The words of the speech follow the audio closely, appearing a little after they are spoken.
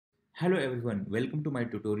Hello everyone, welcome to my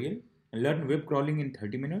tutorial. Learn web crawling in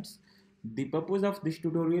 30 minutes. The purpose of this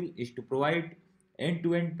tutorial is to provide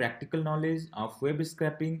end-to-end practical knowledge of web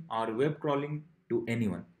scraping or web crawling to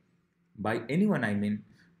anyone. By anyone I mean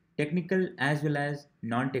technical as well as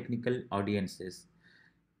non-technical audiences.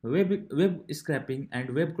 Web scraping and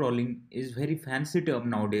web crawling is very fancy term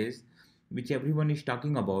nowadays which everyone is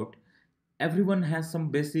talking about. Everyone has some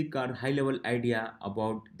basic or high level idea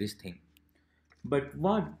about this thing. But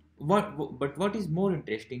what is more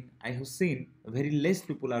interesting, I have seen very less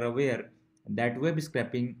people are aware that web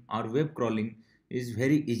scraping or web crawling is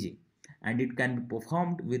very easy and it can be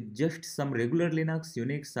performed with just some regular Linux,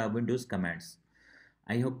 Unix or Windows commands.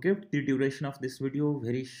 I have kept the duration of this video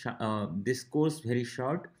this course very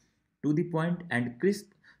short, to the point and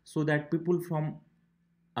crisp so that people from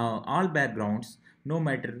all backgrounds, no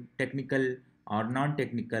matter technical or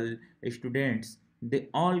non-technical students, they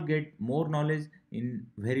all get more knowledge in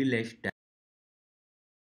very less time.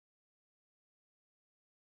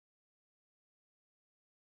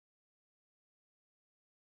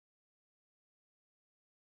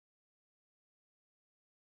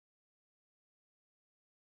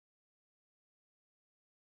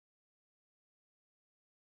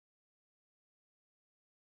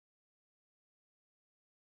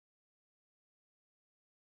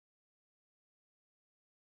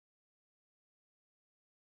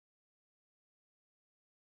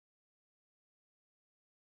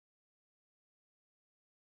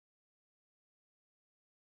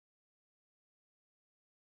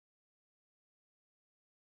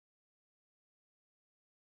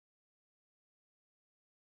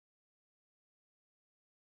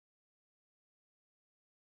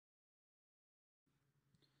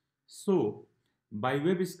 So, by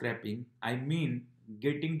web scraping, I mean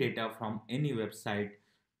getting data from any website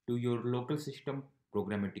to your local system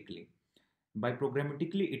programmatically. By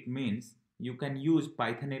programmatically, it means you can use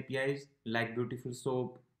Python APIs like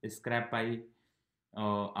BeautifulSoup, scrapy,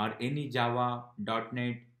 or any Java,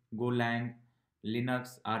 .NET, Golang,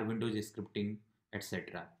 Linux or Windows scripting,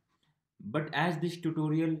 etc. But as this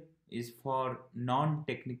tutorial is for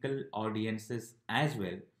non-technical audiences as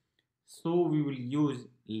well, so we will use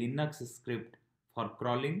Linux script for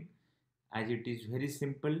crawling as it is very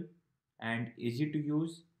simple and easy to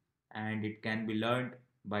use and it can be learned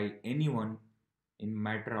by anyone in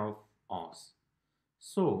matter of hours.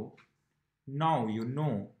 So now you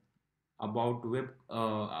know about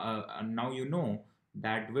now you know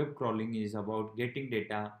that web crawling is about getting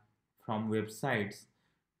data from websites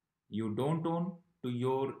you don't own to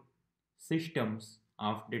your systems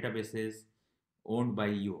of databases owned by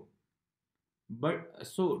you. But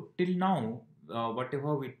so till now,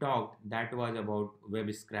 whatever we talked, that was about web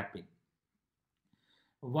scraping.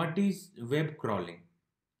 What is web crawling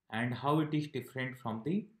and how it is different from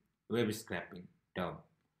the web scraping term?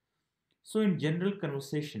 So in general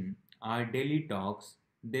conversation, our daily talks,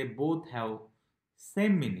 they both have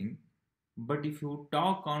same meaning, but if you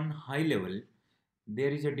talk on high level,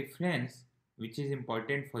 there is a difference which is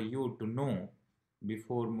important for you to know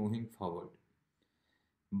before moving forward.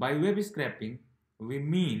 By web scraping, we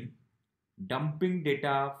mean dumping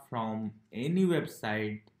data from any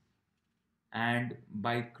website, and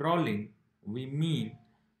by crawling, we mean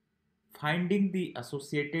finding the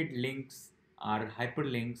associated links or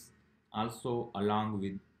hyperlinks also along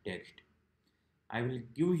with text. I will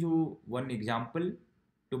give you one example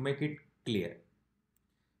to make it clear.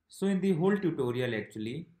 So in the whole tutorial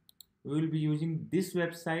actually, we will be using this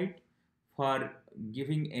website for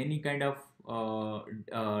giving any kind of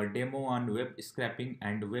demo on web scraping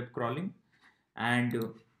and web crawling, and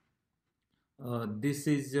this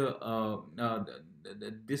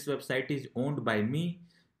website is owned by me,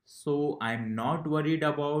 so I'm not worried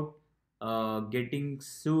about getting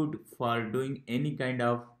sued for doing any kind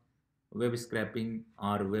of web scraping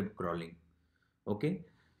or web crawling. Okay,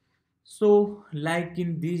 so like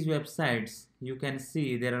in these websites you can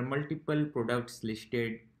see there are multiple products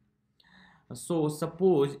listed. So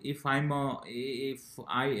suppose if I want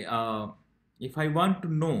to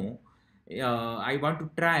know, I want to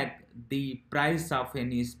track the price of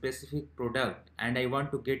any specific product and I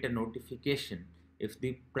want to get a notification if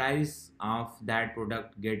the price of that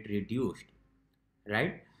product get reduced,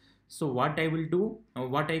 right? So what I will do,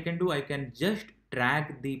 what I can do, I can just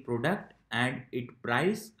track the product and it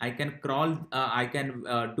price. I can crawl, I can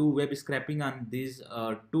do web scraping on these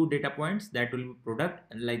two data points, that will be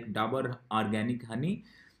product like Dabur organic honey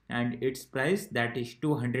and its price, that is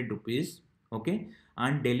 200 rupees, okay,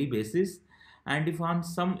 on daily basis. And if on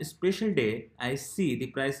some special day I see the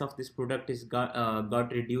price of this product is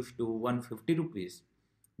got reduced to 150 rupees,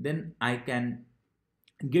 then I can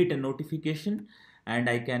get a notification and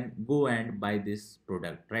I can go and buy this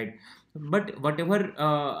product, right? But whatever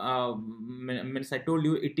means I told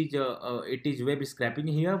you, it is web scraping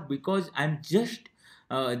here, because I'm just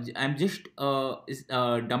dumping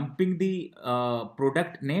the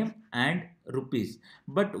product name and rupees.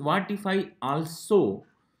 But what if I also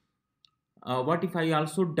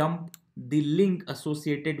dump the link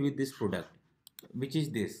associated with this product, which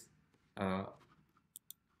is this. uh,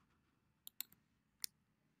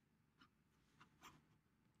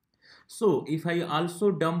 So if I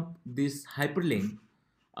also dump this hyperlink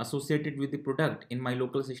associated with the product in my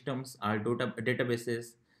local systems or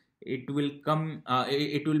databases, it will come.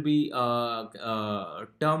 It will be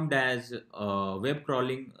termed as web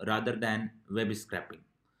crawling rather than web scraping.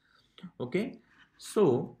 Okay.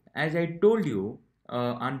 So as I told you,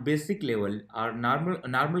 on basic level, our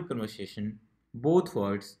normal conversation, both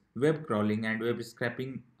words web crawling and web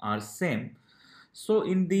scraping are same. So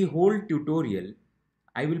in the whole tutorial,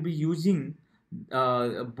 I will be using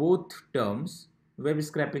both terms, web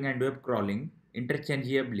scraping and web crawling,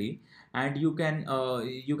 interchangeably, and you can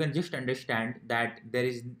just understand that there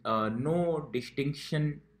is no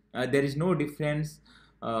distinction, there is no difference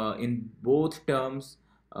in both terms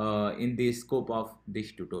in the scope of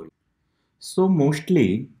this tutorial. So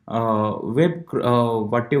mostly, whatever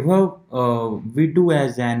we do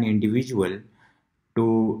as an individual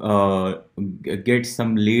to get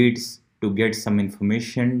some leads, to get some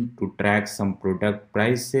information, to track some product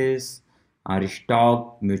prices or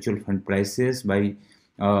stock mutual fund prices by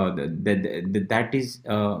that is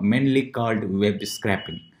mainly called web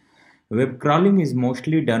scraping. Web crawling is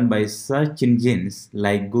mostly done by search engines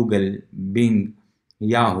like Google, Bing,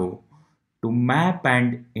 Yahoo to map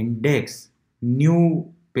and index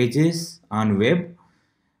new pages on web,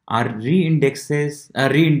 or reindex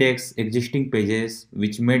existing pages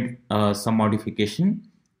which made some modification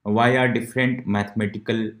via different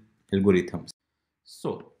mathematical algorithms.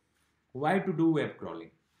 So why to do web crawling?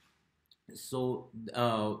 So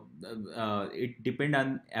it depend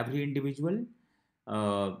on every individual.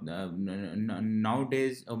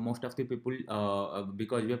 Nowadays most of the people,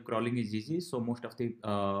 because web crawling is easy, so most of the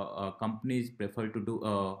companies prefer to do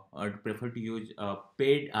or prefer to use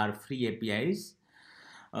paid or free APIs.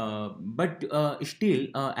 But still,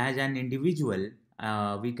 as an individual,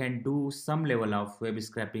 we can do some level of web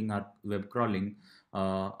scraping or web crawling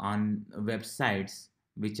on websites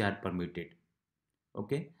which are permitted.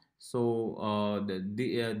 Okay. So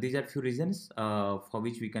these are few reasons for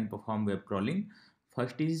which we can perform web crawling.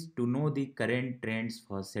 First is to know the current trends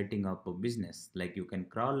for setting up a business. Like you can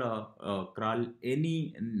crawl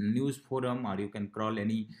any news forum, or you can crawl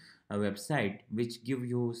any website which give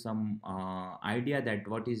you some idea that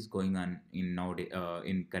what is going on in nowadays,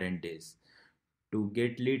 in current days, to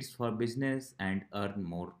get leads for business and earn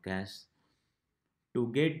more cash, to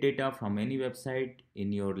get data from any website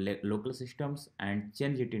in your local systems and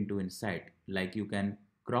change it into insight. Like you can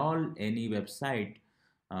crawl any website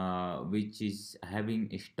which is having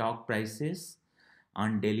stock prices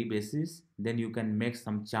on daily basis, then you can make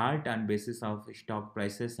some chart on basis of stock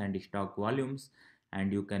prices and stock volumes,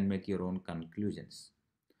 and you can make your own conclusions.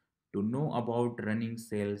 To know about running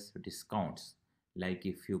sales discounts, like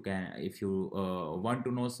if you want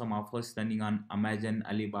to know some offers running on Amazon,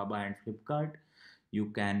 Alibaba and Flipkart, you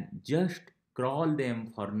can just crawl them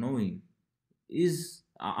for knowing is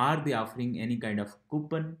are they offering any kind of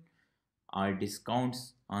coupon or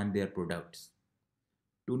discounts on their products.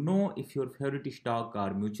 To know if your favorite stock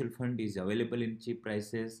or mutual fund is available in cheap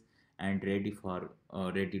prices and ready for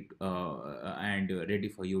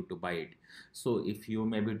you to buy it. So if you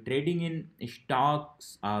may be trading in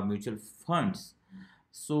stocks or mutual funds,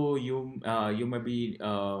 so you may be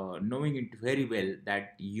knowing it very well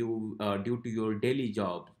that you due to your daily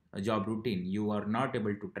job routine, you are not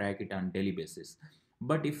able to track it on daily basis.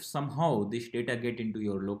 But if somehow this data get into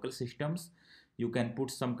your local systems, you can put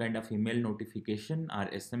some kind of email notification or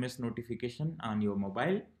SMS notification on your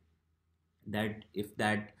mobile, that if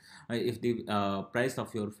the price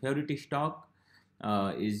of your favorite stock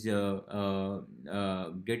is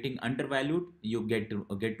getting undervalued, you get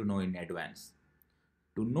to know in advance.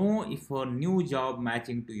 To know if a new job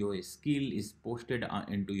matching to your skill is posted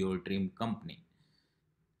into your dream company.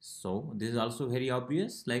 So this is also very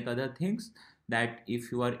obvious, like other things, that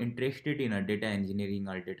if you are interested in a data engineering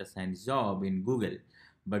or data science job in Google,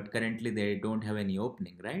 but currently they don't have any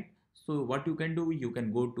opening, right? So what you can do, you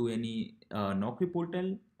can go to any Naukri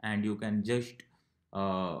portal and you can just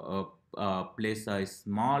place a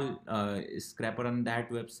small scrapper on that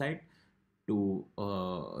website to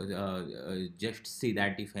just see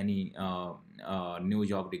that if any new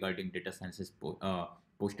job regarding data science is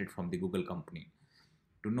posted from the Google company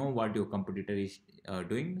to know what your competitor is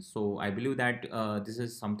doing. So I believe that this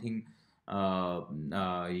is something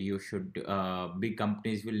you should big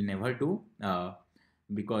companies will never do,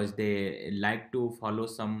 because they like to follow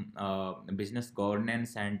some business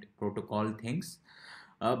governance and protocol things.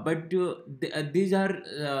 These are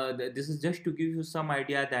this is just to give you some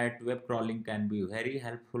idea that web crawling can be very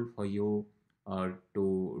helpful for you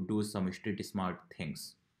to do some street smart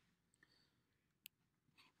things.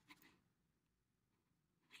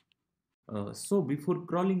 So before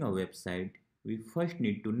crawling a website, we first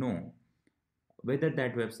need to know whether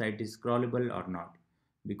that website is crawlable or not,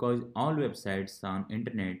 because all websites on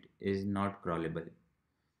internet is not crawlable.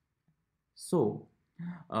 So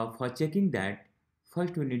for checking that,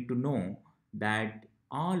 first we need to know that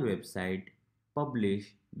all websites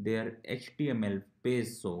publish their HTML page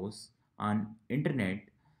source on internet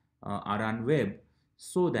or on web,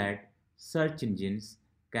 so that search engines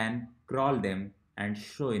can crawl them and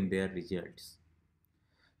show in their results.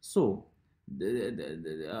 So,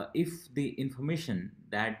 if the information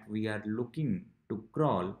that we are looking to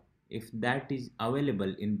crawl, if that is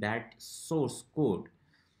available in that source code,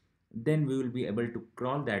 then we will be able to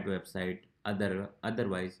crawl that website.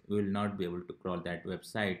 Otherwise, we will not be able to crawl that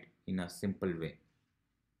website in a simple way.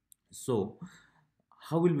 So,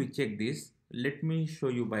 how will we check this? Let me show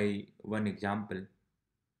you by one example.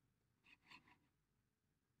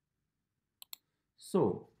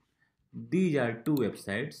 So, these are two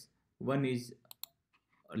websites. One is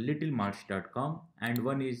littlemarch.com and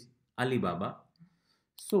one is Alibaba.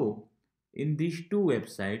 So in these two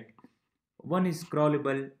websites, one is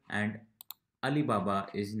crawlable and Alibaba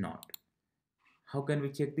is not. How can we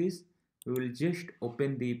check this? We will just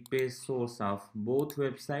open the page source of both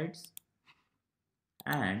websites,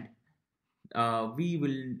 and we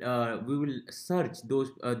will search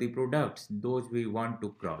those the products those we want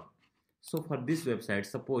to crawl. So for this website,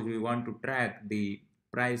 suppose we want to track the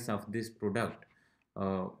price of this product.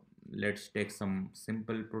 uh, let's take some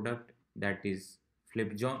simple product, that is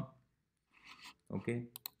flip john. Okay,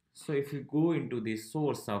 so if you go into the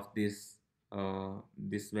source of this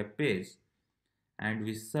web page and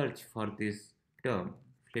we search for this term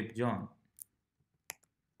flip john,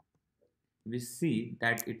 we see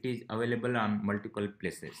that it is available on multiple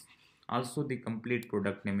places. Also, the complete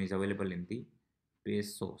product name is available in the page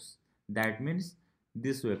source. That means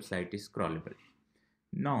this website is crawlable.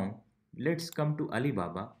 Now, let's come to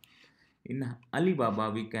Alibaba. In Alibaba,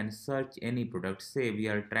 we can search any product. Say we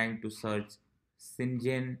are trying to search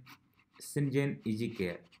Singen Easy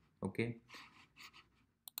Care. Okay,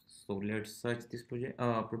 so let's search this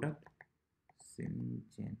product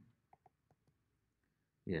Singen.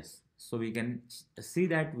 Yes, so we can see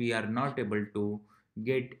that we are not able to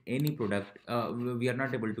get any product, we are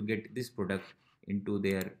not able to get this product into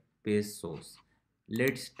their page source.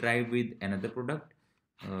 Let's try with another product,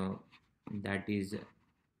 uh, that is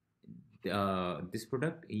this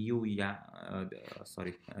product you yeah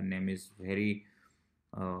sorry, name is very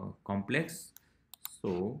complex.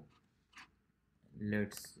 So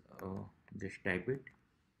let's just type it.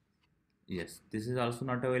 Yes, this is also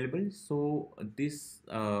not available. So this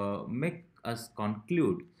make us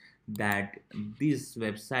conclude that this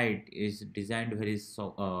website is designed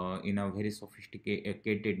in a very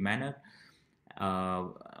sophisticated manner. uh,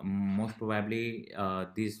 Most probably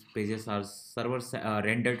these pages are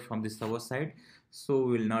rendered from the server side, so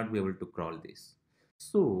we will not be able to crawl this.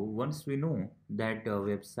 So once we know that a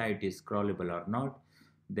website is crawlable or not,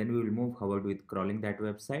 then we will move forward with crawling that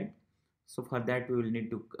website. So for that we will need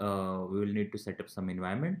to set up some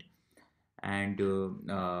environment, and we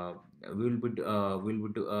will be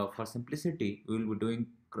for simplicity we will be doing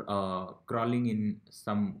crawling in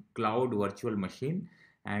some cloud virtual machine,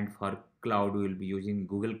 and for cloud we will be using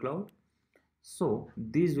Google Cloud. So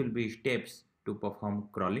these will be steps to perform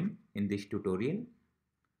crawling in this tutorial.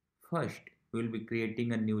 First, we will be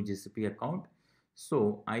creating a new GCP account.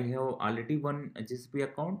 So I have already one GCP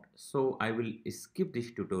account, so I will skip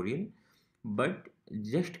this tutorial. But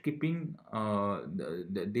just keeping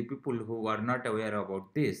the people who are not aware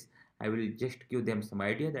about this, I will just give them some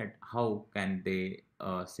idea that how can they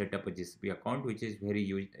set up a GCP account, which is very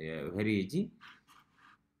easy.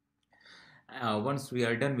 Once we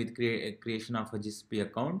are done with creation of a GCP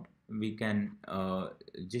account, we can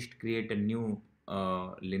just create a new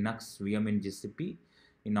Linux VM in GCP.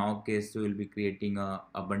 In our case, we will be creating a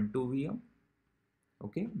Ubuntu VM.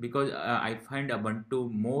 Okay, because I find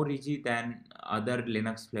Ubuntu more easy than other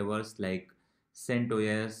Linux flavors like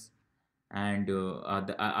CentOS and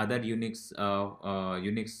other Unix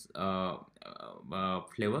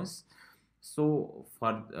flavors. So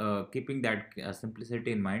for keeping that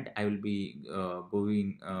simplicity in mind, I will be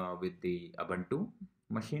going with the Ubuntu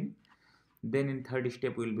machine. Then in third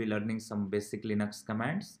step, we will be learning some basic Linux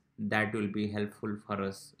commands that will be helpful for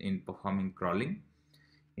us in performing crawling.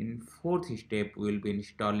 In fourth step, we will be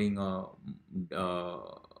installing a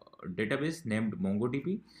database named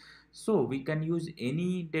MongoDB. So we can use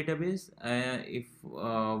any database if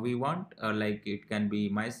we want, like it can be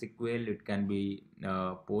MySQL, it can be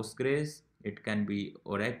Postgres, it can be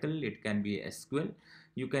Oracle, it can be SQL.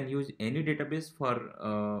 You can use any database for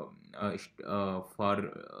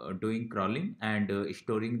doing crawling and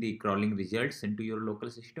storing the crawling results into your local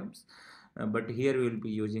systems. But here we will be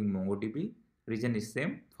using MongoDB. Reason is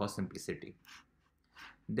same for simplicity.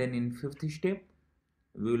 Then in fifth step,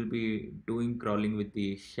 we will be doing crawling with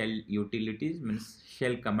the shell utilities, means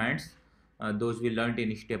shell commands. Those we learned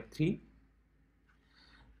in step 3.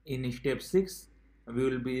 In step 6, we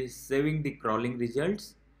will be saving the crawling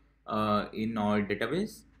results in our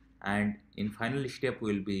database, and in final step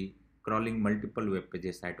we will be crawling multiple web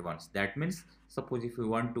pages at once. That means suppose if we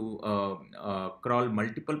want to crawl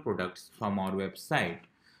multiple products from our website,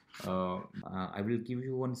 I will give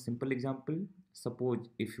you one simple example. Suppose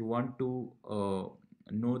if you want to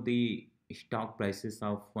know the stock prices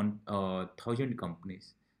of 1,000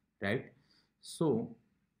 companies, right? So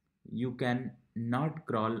you can not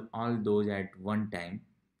crawl all those at one time,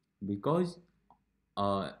 because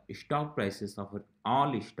stock prices of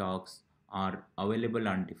all stocks are available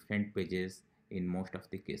on different pages in most of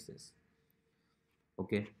the cases.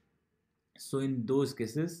 Okay, so in those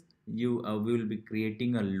cases, you we will be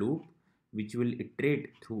creating a loop which will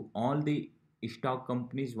iterate through all the stock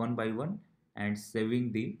companies one by one and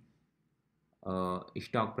saving the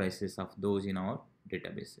stock prices of those in our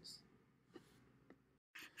databases.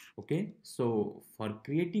 Okay, so for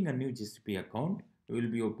creating a new GCP account, we will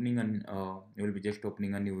be just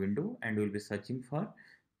opening a new window and we will be searching for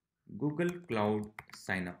Google Cloud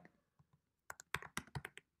Sign Up.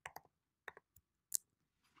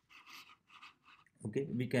 Okay,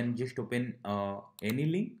 we can just open any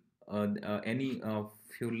link, any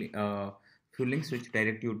few links which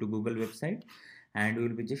direct you to Google website, and we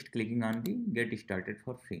will be just clicking on the get started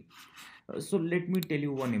for free. So let me tell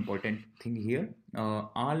you one important thing here.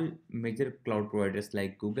 All major cloud providers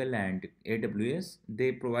like Google and AWS,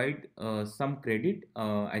 they provide some credit.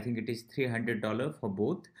 I think it is $300 for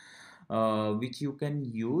both, which you can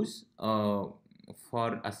use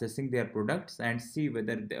for assessing their products and see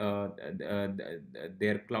whether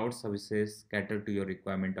their cloud services cater to your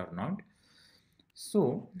requirement or not.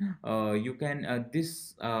 So you can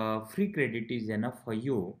this free credit is enough for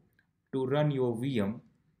you to run your VM,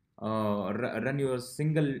 run your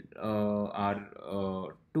single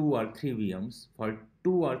or 2 or 3 VMs for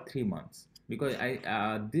 2 or 3 months, because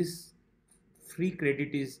I this free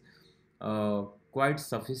credit is quite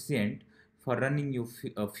sufficient for running you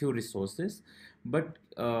a few resources. But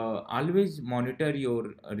always monitor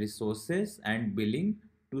your resources and billing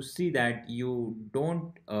to see that you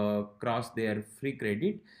don't cross their free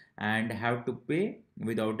credit and have to pay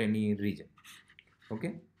without any reason.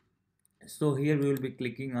 Okay, so here we will be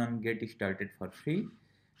clicking on get started for free,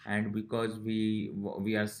 and because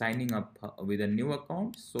we are signing up with a new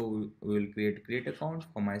account, so we will create account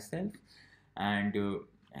for myself. And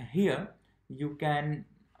here you can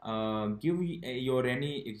give your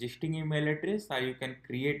any existing email address, or you can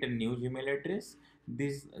create a new email address.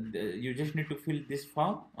 You just need to fill this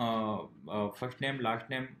form, first name, last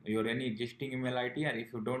name, your any existing email ID, or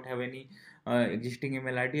if you don't have any existing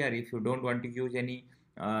email ID, or if you don't want to use any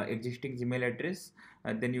existing Gmail address,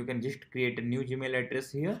 then you can just create a new Gmail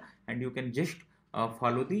address here, and you can just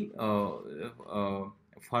follow the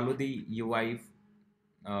UI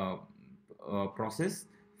uh, process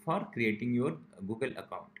for creating your Google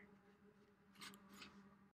account.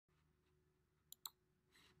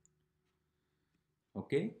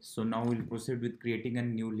 Okay, so now we'll proceed with creating a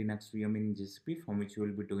new Linux VM in GCP, from which you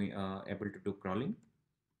will be doing able to do crawling.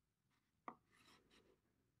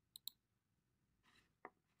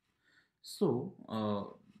 So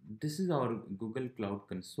this is our Google Cloud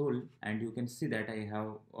Console, and you can see that I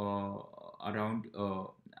have around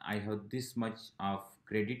I have this much of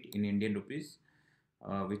credit in Indian rupees,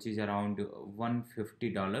 which is around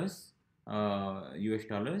 $150 US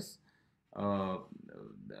dollars. Uh,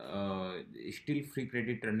 Still free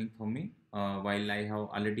credit running for me, while I have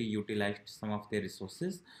already utilized some of the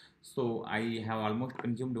resources. So I have almost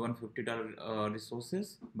consumed $150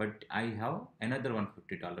 resources, but I have another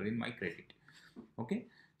 $150 in my credit. Okay,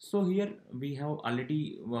 so here we have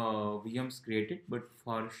already VMs created, but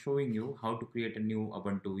for showing you how to create a new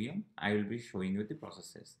Ubuntu VM, I will be showing you the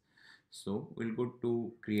processes. So we'll go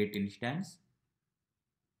to create instance.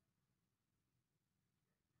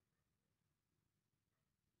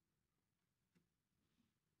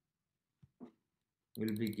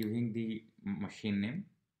 We'll be giving the machine name,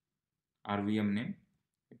 RVM name.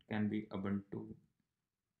 It can be Ubuntu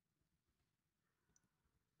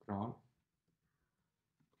crawl.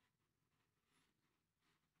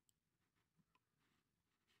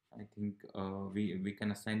 I think we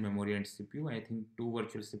can assign memory and CPU. I think 2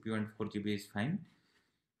 virtual CPU and 4 GB is fine.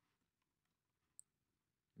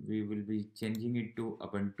 We will be changing it to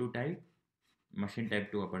Ubuntu type, machine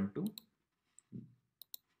type to Ubuntu.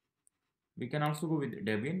 We can also go with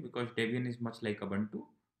Debian because Debian is much like Ubuntu,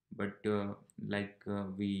 but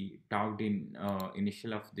we talked in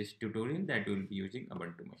initial of this tutorial that we will be using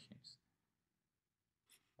Ubuntu machines.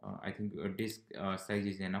 I think disk size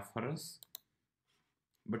is enough for us.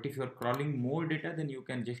 But if you're crawling more data, then you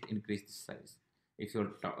can just increase the size. If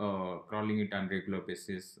you're crawling it on regular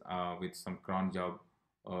basis with some cron job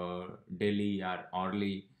daily or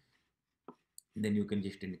hourly, then you can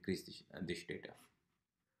just increase this data.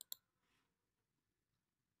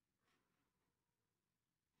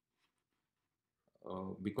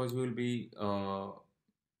 Because we will be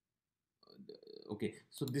okay,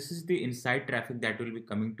 so this is the inside traffic that will be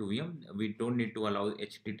coming to VM. We don't need to allow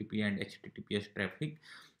HTTP and HTTPS traffic.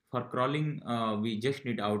 For crawling, we just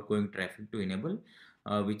need outgoing traffic to enable,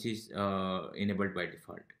 which is enabled by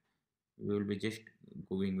default. We will be just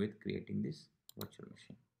going with creating this virtual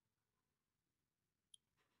machine.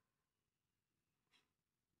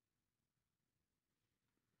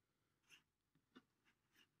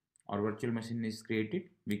 Our virtual machine is created.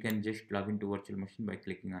 We can just log into virtual machine by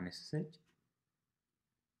clicking on SSH.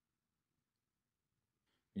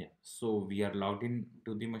 Yeah, so we are logged in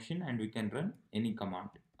to the machine and we can run any command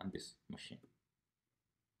on this machine.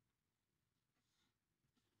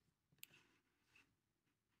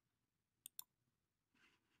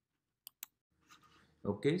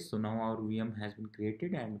 Okay, so now our VM has been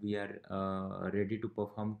created and we are ready to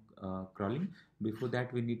perform crawling. Before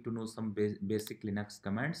that, we need to know some basic Linux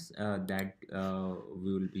commands that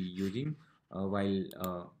we will be using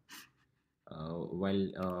while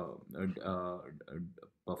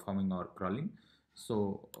performing our crawling.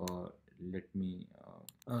 So let me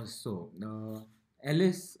ls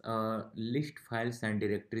list files and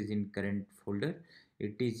directories in current folder.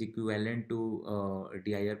 It is equivalent to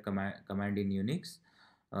dir command in Unix.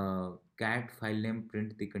 Cat file name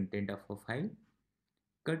print the content of a file.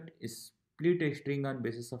 Cut is split a string on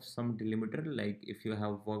basis of some delimiter. Like if you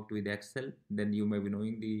have worked with Excel, then you may be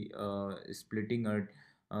knowing the splitting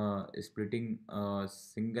a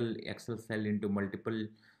single Excel cell into multiple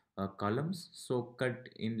columns. So cut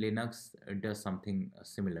in Linux does something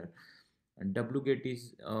similar. And wget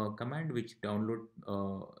is a command which download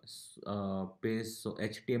page, so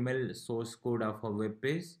HTML source code of a web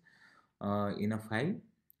page in a file,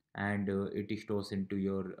 and it stores into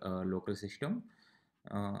your local system.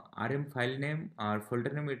 RM file name or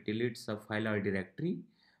folder name, it deletes a file or directory,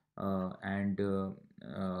 and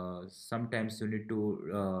sometimes you need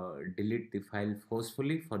to delete the file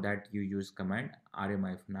forcefully. For that you use command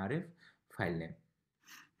rm-rf file name.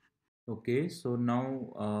 Okay, so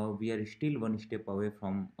now we are still one step away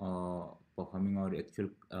from performing our actual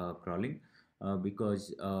crawling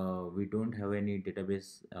because we don't have any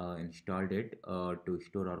database installed yet to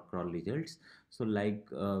store our crawl results. So like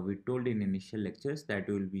we told in initial lectures that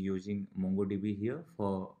we will be using MongoDB here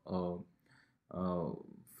uh,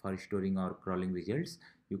 for storing our crawling results.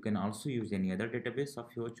 You can also use any other database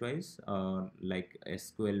of your choice like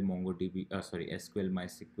SQL, MongoDB, SQL,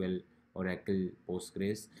 MySQL, Oracle,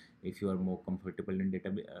 Postgres, if you are more comfortable in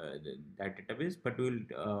that database. But we will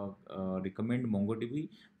recommend MongoDB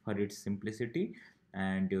for its simplicity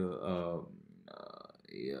and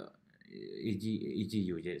yeah, easy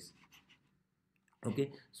uses.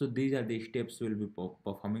 Okay, so these are the steps we'll be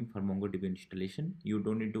performing for MongoDB installation. You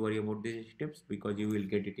don't need to worry about these steps because you will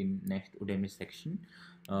get it in next Udemy section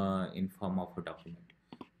in form of a document.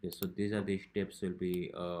 Okay, so these are the steps we'll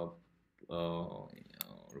be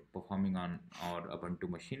performing on our Ubuntu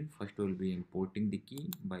machine. First we'll be importing the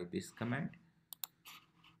key by this command.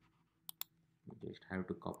 We just have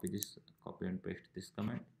to copy and paste this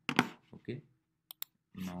command. Okay,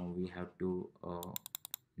 now we have to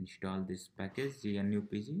install this package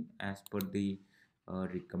GNU-PG as per the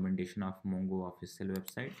recommendation of Mongo official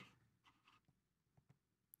website.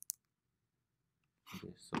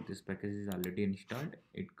 Okay, so this package is already installed.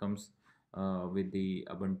 It comes with the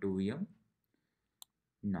Ubuntu VM.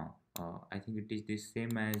 Now I think it is the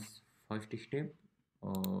same as first step,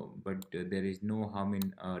 but there is no harm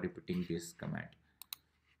in repeating this command.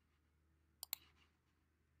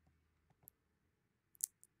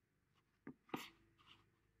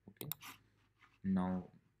 Now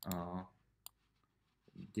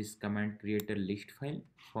this command create a list file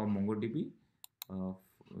for MongoDB, uh,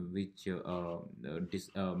 which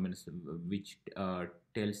means which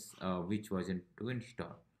tells which version to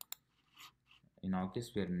install. In our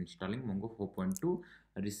case, we are installing Mongo 4.2.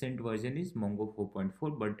 Recent version is Mongo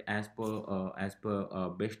 4.4, but as per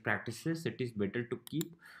best practices, it is better to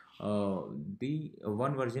keep the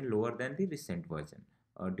one version lower than the recent version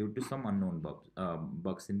due to some unknown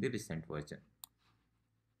bugs in the recent version.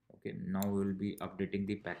 Okay, now we will be updating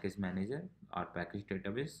the package manager, our package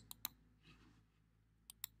database,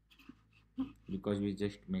 because we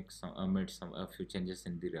just made some a few changes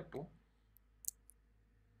in the repo.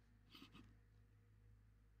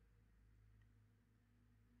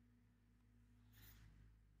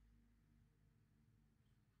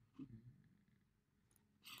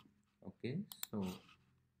 Okay, so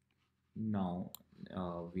now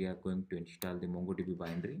we are going to install the MongoDB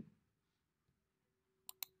binary.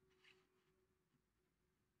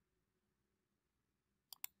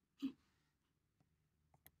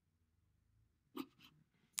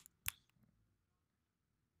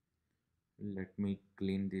 Let me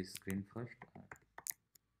clean this screen first.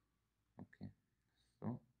 Okay,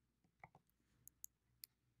 so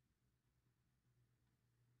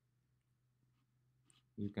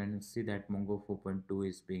you can see that Mongo 4.2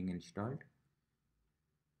 is being installed.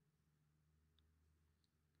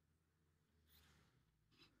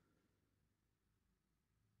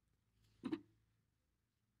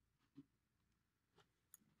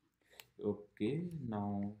 Okay,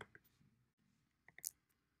 now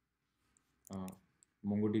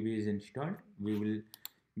MongoDB is installed. We will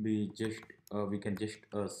be just we can just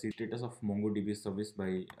see status of MongoDB service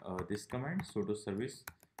by this command sudo service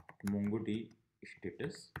MongoDB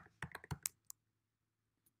status.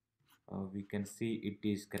 We can see it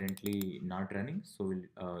is currently not running, so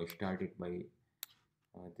we'll start it by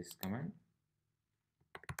this command.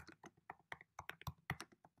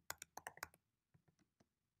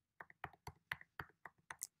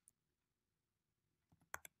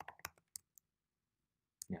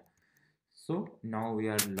 Yeah, so now we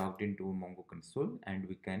are logged into Mongo console, and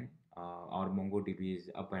we can our MongoDB is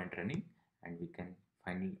up and running, and we can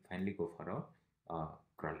finally go for our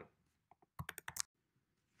crawling.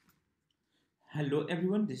 Hello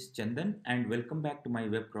everyone, this is Chandan and welcome back to my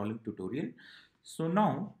web crawling tutorial. So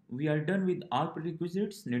now we are done with all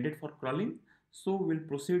prerequisites needed for crawling. So we'll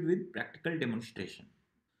proceed with practical demonstration.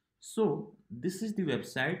 So this is the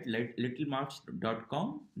website like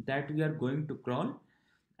littlemarks.com that we are going to crawl,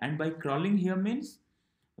 and by crawling here means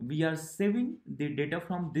we are saving the data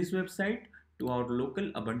from this website to our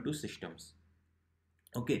local Ubuntu systems.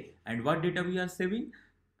 Okay, and what data we are saving?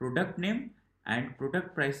 Product name and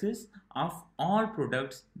product prices of all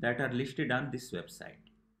products that are listed on this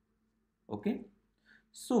website. Okay,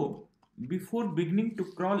 so before beginning to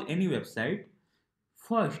crawl any website,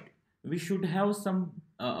 first we should have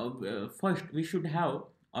first we should have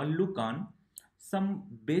a look on some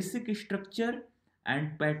basic structure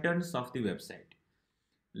and patterns of the website.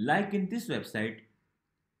 Like in this website,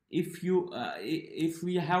 if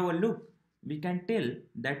we have a look, we can tell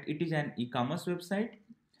that it is an e-commerce website.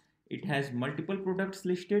 It has multiple products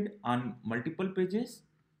listed on multiple pages,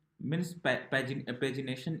 means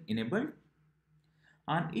pagination enabled.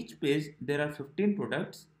 On each page there are 15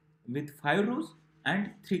 products with 5 rows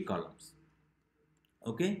and 3 columns.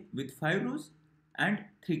 Okay, with 5 rows and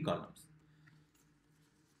 3 columns.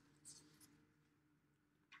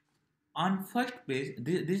 On first page,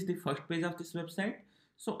 this is the first page of this website.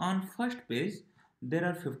 So on first page there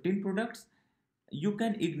are 15 products. You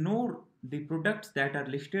can ignore the products that are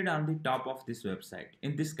listed on the top of this website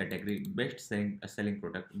in this category, best selling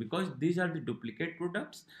product, because these are the duplicate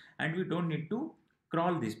products and we don't need to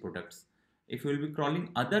crawl these products. If you will be crawling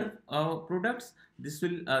other products, these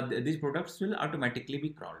products will automatically be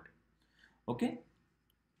crawled. Okay,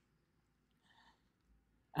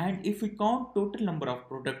 and if we count total number of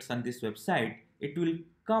products on this website, it will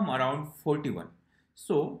come around 41.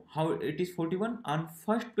 So how it is 41? On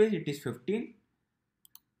first page it is 15,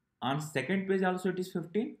 on second page also it is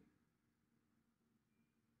 15.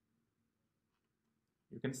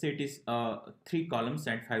 You can say it is 3 columns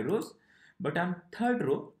and 5 rows, but on third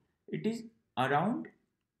row it is around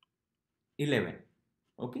 11.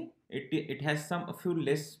 Okay, it has a few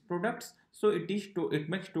less products, so it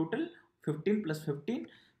makes total 15 plus 15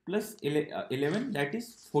 plus 11, that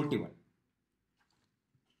is 41.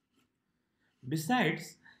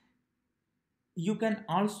 Besides, you can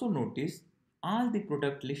also notice all the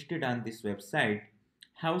product listed on this website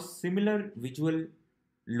have similar visual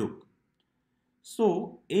look.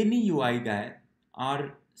 So any UI guy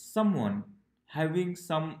or someone having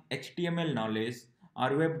some HTML knowledge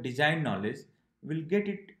or web design knowledge will get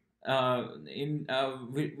it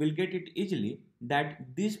will get it easily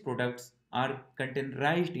that these products are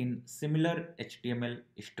containerized in similar HTML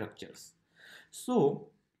structures. So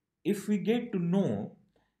if we get to know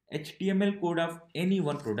HTML code of any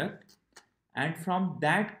one product, and from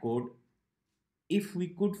that code if we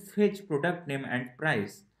could fetch product name and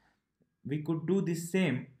price, we could do the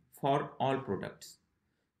same for all products.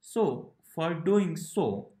 So for doing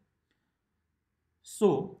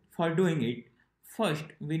for doing it, first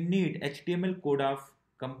we need HTML code of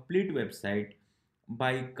complete website.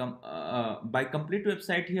 By complete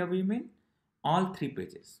website here we mean all three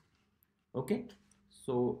pages. Okay,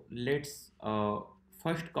 so let's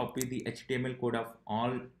first copy the HTML code of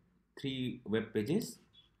all three web pages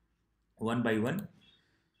one by one.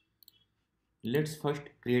 Let's first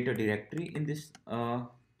create a directory in this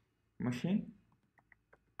machine.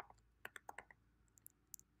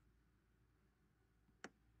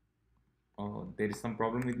 There is some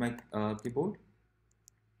problem with my keyboard.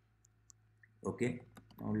 Okay,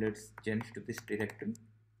 now let's change to this directory.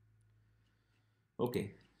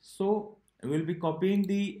 Okay, so we will be copying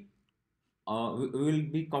the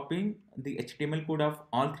HTML code of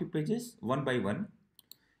all three pages one by one.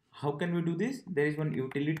 How can we do this? There is one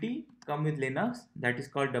utility come with Linux that is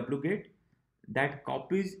called wget that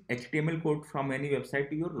copies HTML code from any website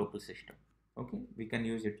to your local system. Okay, we can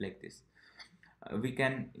use it like this. We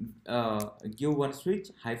can give one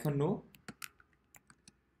switch -o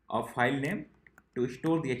of file name to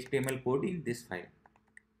store the HTML code in this file.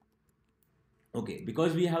 Okay,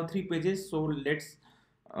 because we have three pages, so let's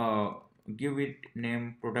give it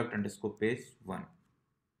name product underscore page 1.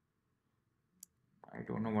 I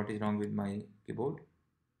don't know what is wrong with my keyboard.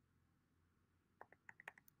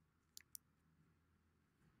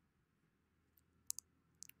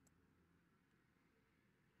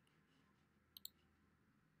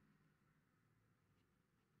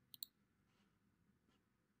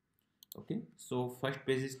 Okay, so first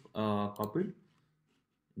page is copied.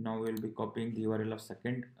 Now we will be copying the URL of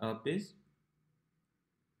second page.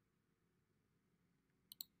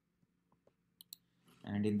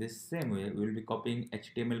 And in this same way, we will be copying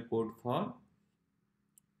HTML code for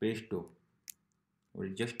page 2. We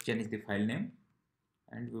will just change the file name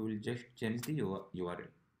and we will just change the URL.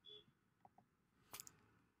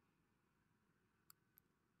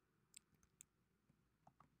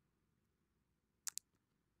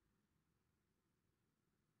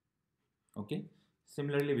 Okay,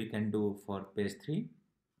 similarly we can do for page 3.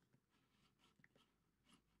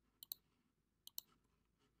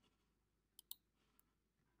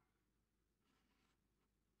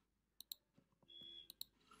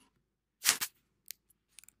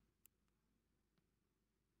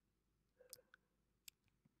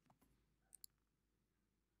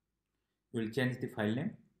 We will change the file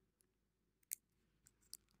name.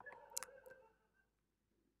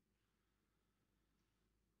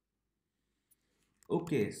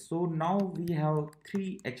 Okay, so now we have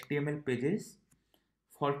three HTML pages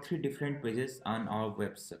for three different pages on our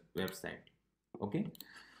website. Okay,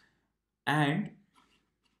 and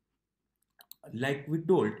like we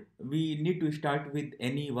told, we need to start with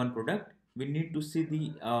any one product. We need to see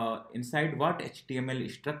the inside what HTML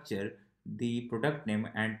structure the product name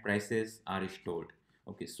and prices are stored.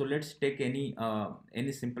 Okay, so let's take any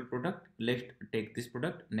simple product. Let's take this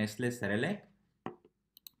product, Nestle Cerelac.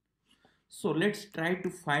 So let's try to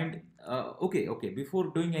find okay,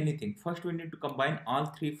 before doing anything, first we need to combine all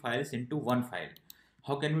three files into one file.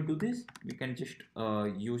 How can we do this? We can just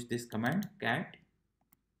use this command cat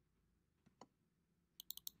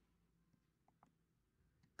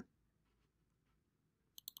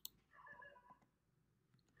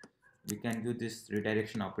we can use this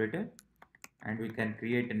redirection operator and we can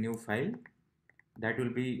create a new file that will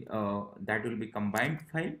be combined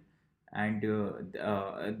file, and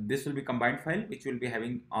this will be combined file which will be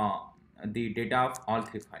having the data of all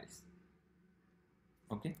three files.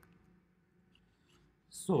 Okay,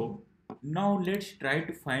 so now let's try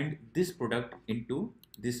to find this product into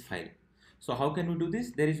this file. So how can we do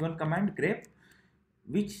this? There is one command grep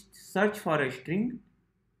which search for a string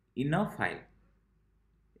in a file,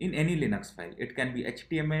 in any Linux file. It can be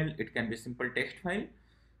HTML, it can be simple text file.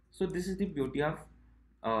 So this is the beauty of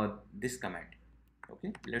this command.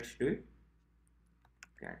 Okay, let's do it.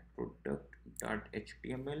 Cat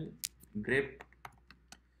product.html grep.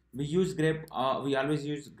 We use grep. We always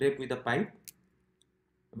use grep with a pipe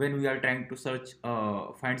when we are trying to search,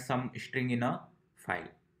 find some string in a file.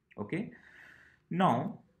 Okay.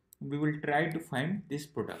 Now we will try to find this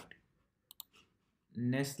product,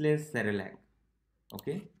 Nestle Cerelac.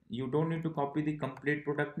 Okay, you don't need to copy the complete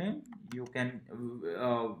product name. You can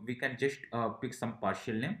we can just pick some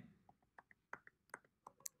partial name.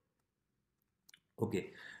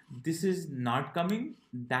 Okay, this is not coming.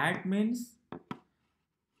 That means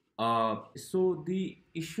so the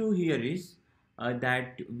issue here is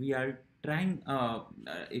that we are trying.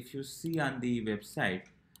 If you see on the website,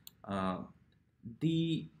 uh,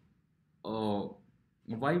 the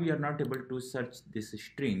why we are not able to search this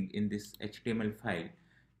string in this HTML file,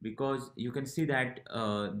 because you can see that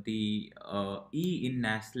the E in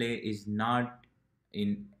Nestle is not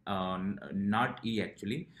in not E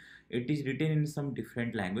actually. It is written in some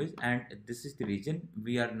different language, and this is the reason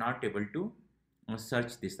we are not able to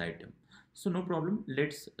search this item. So no problem,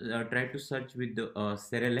 let's try to search with the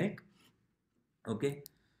Cerelac. Okay,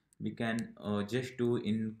 we can just do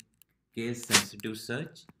in case sensitive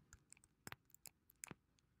search.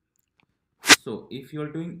 So if you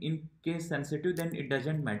are doing in case sensitive, then it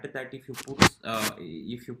doesn't matter that if you put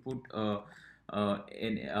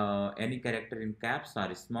any character in caps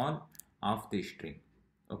or small of the string.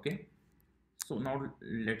 Okay, so now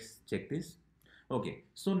let's check this. Okay,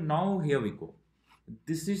 so now here we go.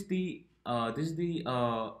 This is the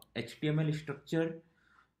HTML structure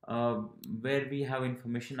uh, where we have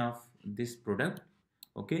information of this product.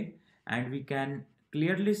 Okay, and we can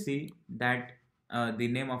clearly see that the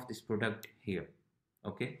name of this product here.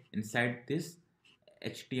 Okay, inside this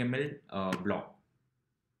HTML block.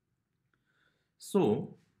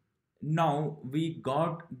 So now we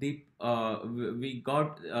got the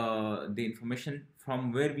information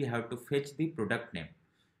from where we have to fetch the product name.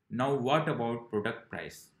 Now what about product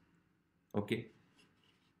price? Okay,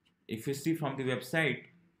 if you see from the website,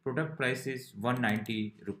 product price is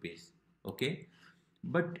 190 rupees. Okay,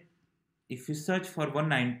 but if you search for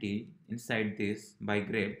 190 inside this by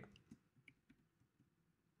grep,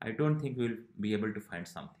 I don't think we'll be able to find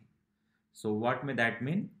something. So what may that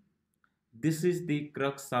mean? This is the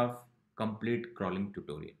crux of complete crawling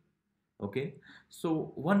tutorial. Okay,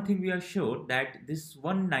 so one thing we are sure that this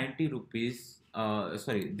 190 rupees,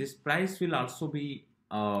 sorry, this price will also be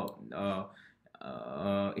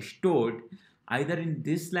stored either in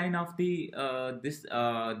this line of the this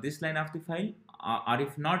line of the file, or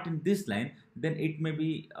if not in this line, then it may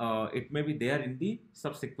be there in the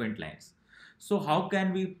subsequent lines. So how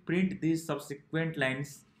can we print these subsequent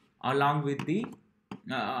lines along with the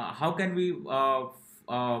how can we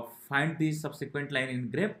find the subsequent line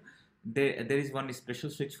in grep? There is one special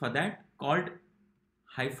switch for that called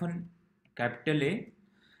hyphen capital A,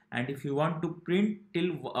 and if you want to print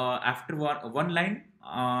till after one line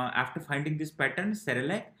after finding this pattern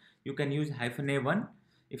Cerelac, you can use hyphen A1.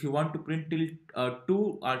 If you want to print till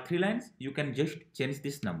 2 or 3 lines, you can just change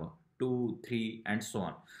this number 2, 3, and so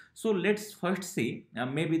on. So let's first see,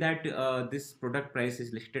 maybe that this product price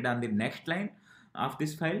is listed on the next line of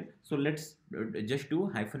this file. So let's just do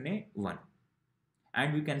hyphen A1,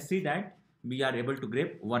 and we can see that we are able to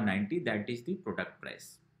grep 190, that is the product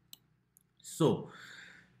price. So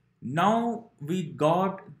now we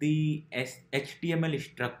got the HTML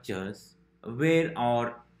structures where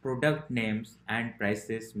our product names and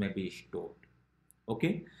prices may be stored.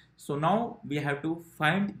 Okay, so now we have to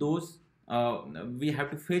find those we have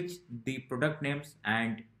to fetch the product names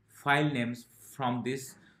and file names from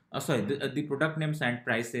this the product names and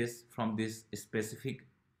prices from this specific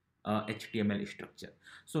HTML structure.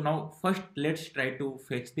 So now first let's try to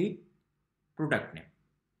fetch the product name.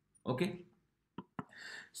 Okay,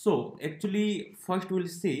 so actually first we'll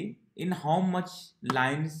see in how much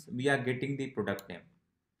lines we are getting the product name.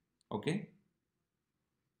 Okay,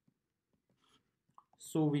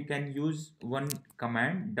 so we can use one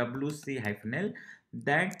command wc-l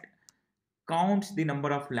that counts the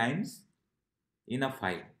number of lines in a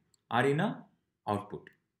file or in a output.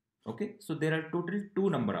 Okay, so there are total 2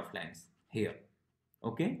 number of lines here.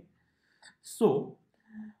 Okay, so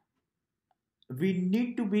we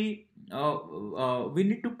need to be we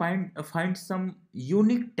need to find some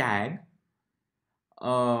unique tag.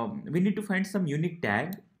 We need to find some unique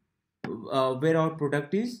tag where our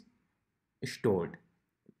product is stored,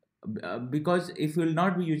 because if we will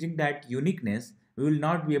not be using that uniqueness, we will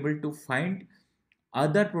not be able to find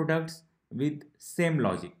other products with same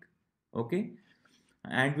logic. Okay,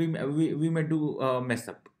 and we may do mess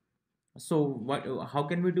up. So what how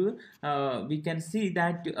can we do? We can see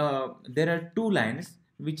that there are 2 lines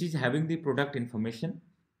which is having the product information.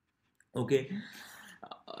 Okay,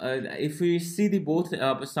 if we see the both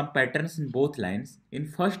some patterns in both lines, in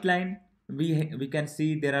first line we can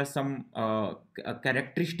see there are some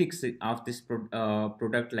characteristics of this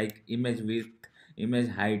product, like image width, image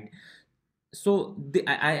height. So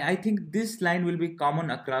I think this line will be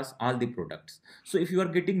common across all the products. So if you are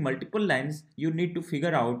getting multiple lines, you need to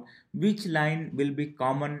figure out which line will be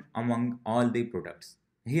common among all the products.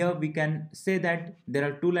 Here we can say that there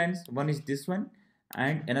are two lines, one is this one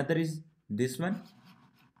and another is this one.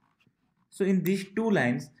 So in these two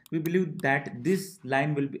lines, we believe that this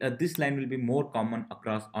line will be more common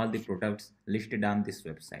across all the products listed on this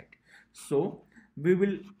website. So we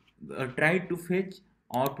will try to fetch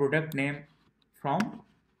our product name from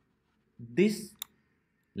this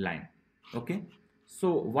line. Okay.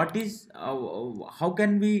 So what is how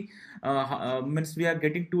can we means we are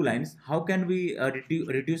getting two lines, how can we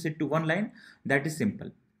reduce it to one line? That is simple.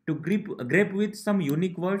 To grep with some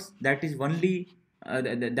unique words that is only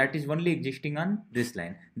that is only existing on this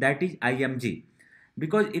line, that is img.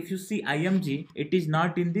 Because if you see img, it is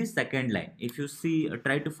not in the second line. If you see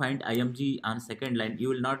try to find img on second line, you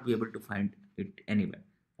will not be able to find it anywhere.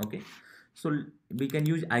 Okay. So we can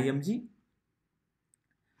use img.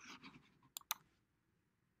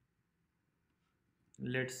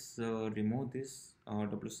 Let's remove this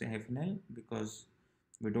wc-l because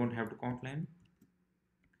we don't have to count line.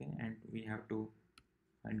 Okay, and we have to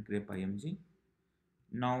find grep img.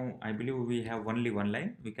 Now I believe we have only one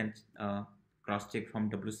line. We can cross check from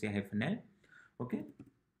wc-l. Okay.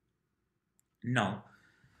 Now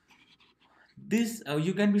this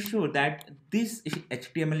you can be sure that this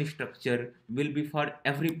html structure will be for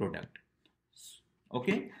every product.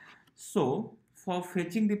 Okay. So for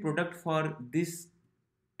fetching the product for this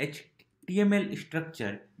HTML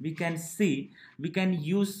structure, we can see we can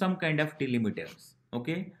use some kind of delimiters.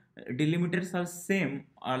 Okay, delimiters are same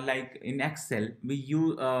like in Excel. We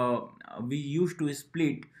used to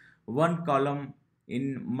split one column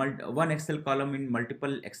in one Excel column in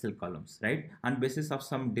multiple Excel columns, right? On basis of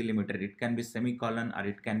some delimiter, it can be semicolon or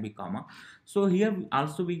it can be comma. So here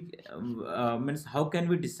also we means how can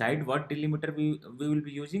we decide what delimiter we will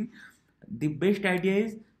be using? The best idea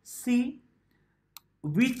is see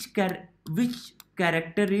which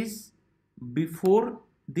character is before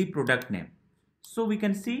the product name. So we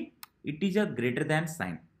can see it is a greater than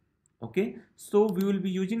sign. Okay, so we will be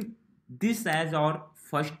using this as our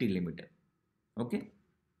first delimiter. Okay.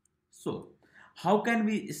 So how can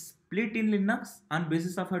we split in Linux on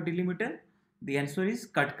basis of a delimiter? The answer is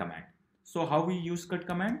cut command. So how we use cut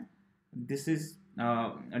command? This is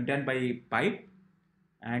done by pipe,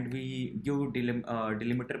 and we give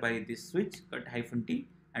delimiter by this switch cut hyphen t.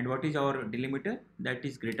 And what is our delimiter? That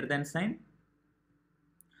is greater than sign.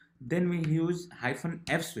 Then we use hyphen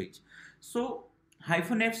f switch. So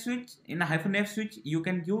hyphen f switch, in a hyphen f switch you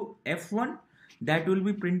can give f1, that will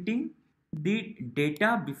be printing the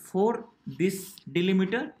data before this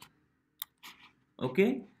delimiter.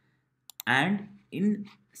 Okay, and in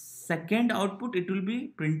second output it will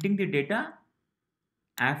be printing the data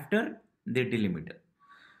after the delimiter.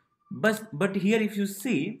 But here if you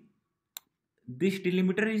see, this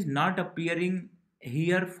delimiter is not appearing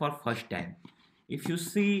here for first time. If you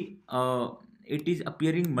see it is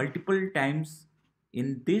appearing multiple times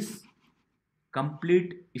in this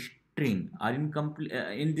complete string or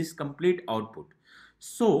in this complete output.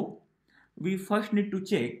 So we first need to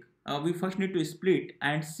check, we first need to split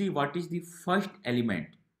and see what is the first element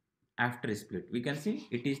after split. We can see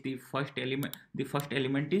it is the first element. The first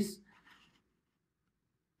element is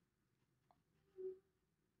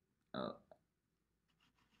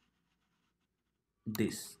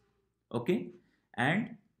this. Okay,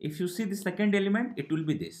 and if you see the second element, it will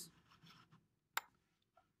be this.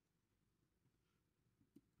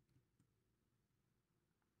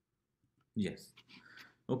 Yes.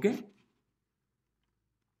 Okay,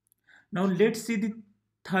 now let's see the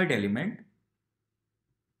third element.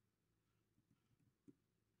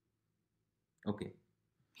 Okay,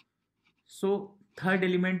 so third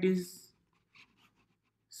element is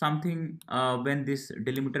something when this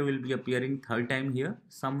delimiter will be appearing third time here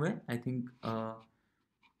somewhere. I think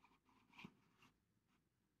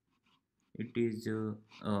it is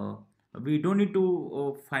we don't need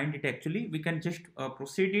to find it actually. We can just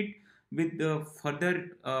proceed it with the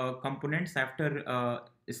further components after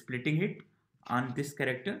splitting it on this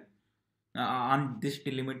character on this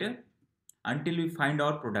delimiter until we find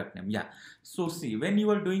our product name. Yeah, so see, when you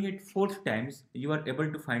are doing it fourth times, you are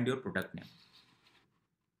able to find your product name.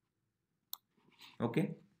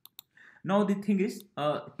 Okay, now the thing is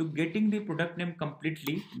to getting the product name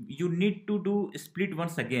completely, you need to do split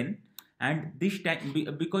once again, and this time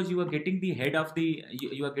because you are getting the head of the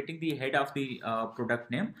you are getting the head of the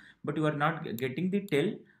product name, but you are not getting the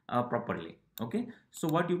tail properly. Okay, so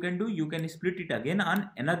what you can do, you can split it again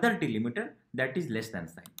on another delimiter that is less than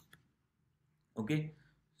sign. Okay,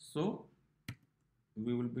 so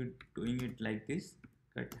we will be doing it like this: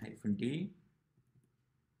 cut hyphen d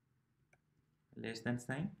less than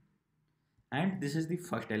sign, and this is the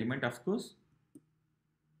first element, of course.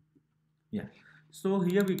 Yeah, so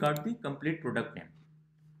here we got the complete product name.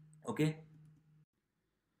 Okay.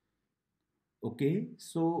 Okay,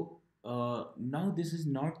 so now this is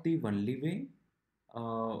not the only way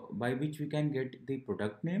by which we can get the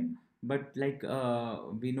product name, but like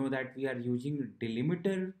we know that we are using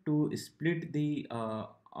delimiter to split the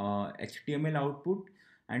HTML output,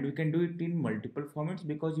 and we can do it in multiple formats,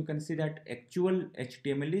 because you can see that actual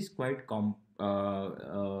HTML is quite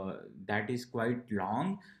that is quite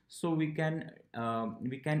long. So we can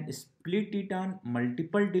split it on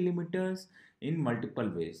multiple delimiters in multiple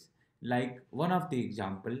ways. Like one of the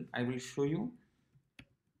example I will show you.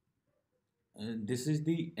 This is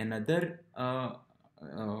the another uh,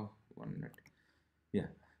 1 minute. Yeah,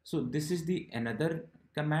 so this is the another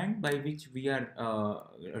command by which we are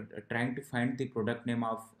trying to find the product name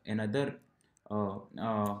of another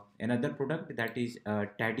product, that is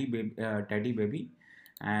teddy baby.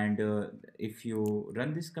 And if you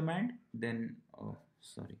run this command, then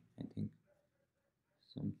sorry, I think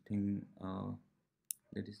something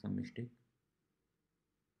there is some mistake.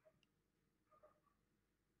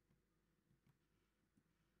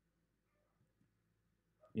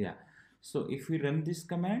 Yeah, so if we run this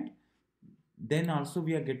command, then also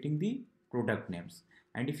we are getting the product names.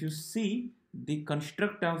 And if you see, the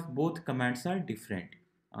construct of both commands are different.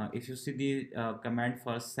 If you see the command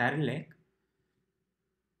for Sarlacc,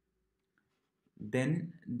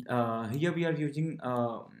 then here we are using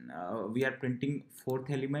we are printing fourth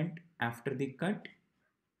element after the cut,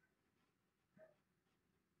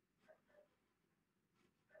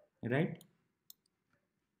 right?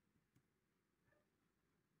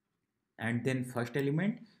 And then first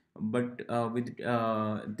element. But with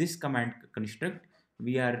this command construct,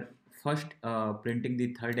 we are first printing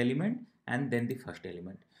the third element and then the first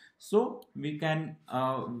element. So we can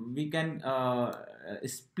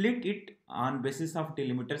split it on basis of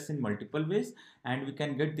delimiters in multiple ways, and we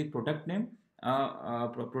can get the product name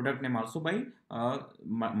also by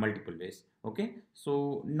multiple ways. Okay,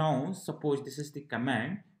 so now suppose this is the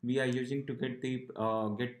command we are using to get the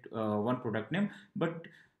one product name. But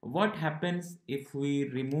what happens if we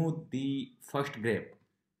remove the first grep,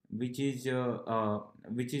 which is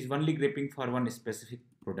which is only greping for one specific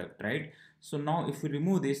product, right? So now if we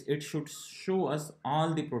remove this, it should show us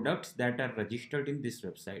all the products that are registered in this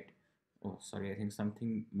website. Oh, sorry, I think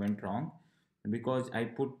something went wrong, because I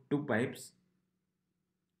put two pipes.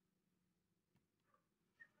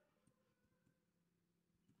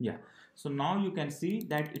 Yeah, so now you can see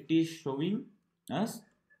that it is showing us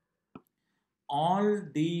all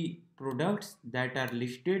the products that are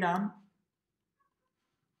listed on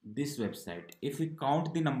this website. If we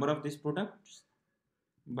count the number of these products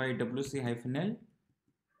by wc-l,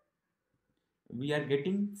 we are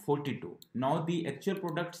getting 42. Now the actual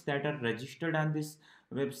products that are registered on this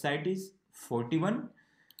website is 41.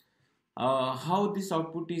 How this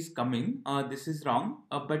output is coming, this is wrong,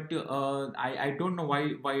 but I don't know why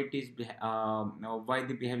it is why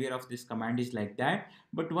the behavior of this command is like that.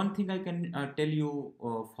 But one thing I can tell you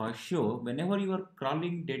for sure: whenever you are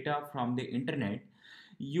crawling data from the internet,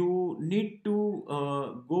 you need to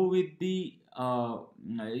go with the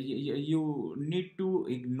you need to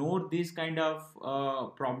ignore these kind of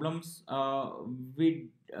problems with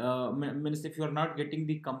means if you are not getting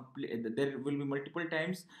the complete, there will be multiple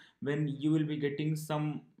times when you will be getting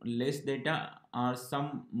some less data or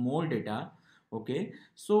some more data. Okay,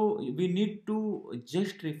 so we need to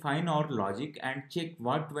just refine our logic and check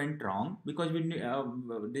what went wrong, because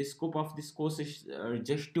the scope of this course is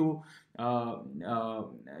just to uh, uh,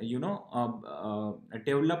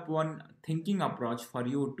 develop one thinking approach for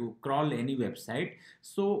you to crawl any website.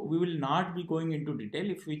 So we will not be going into detail.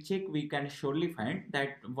 If we check, we can surely find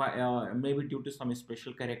that maybe due to some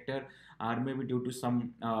special character, or maybe due to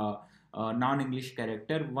some non-English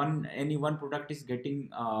character, any one product is getting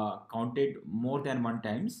counted more than one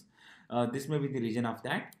times. This may be the reason of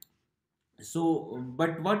that. So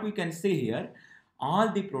but what we can say here,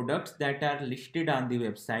 all the products that are listed on the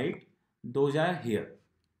website, those are here.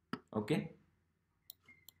 Okay,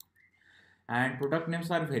 and product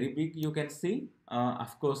names are very big, you can see.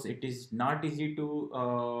 Of course, it is not easy to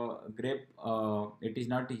grab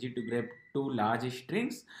two large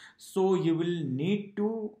strings. So you will need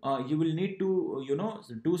to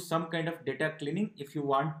do some kind of data cleaning if you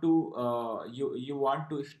want to you want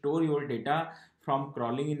to store your data from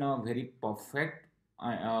crawling in a very perfect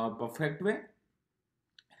way.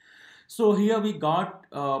 So here we got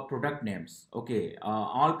product names. Okay,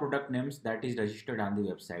 all product names that is registered on the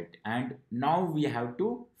website, and now we have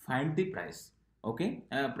to find the price. Okay,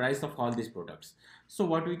 price of all these products. So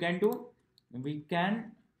what we can do, we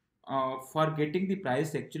can for getting the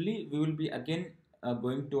price, actually we will be again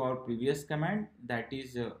going to our previous command, that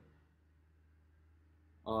is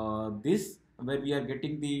this, where we are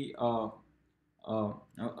getting the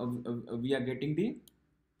we are getting the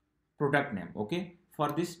product name, okay, for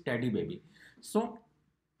this teddy baby. So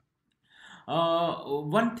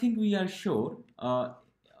one thing we are sure,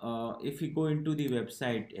 if we go into the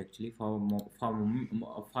website actually for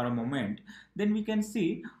for a moment, then we can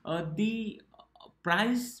see the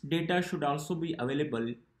price data should also be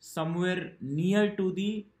available somewhere near to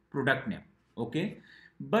the product name. Okay,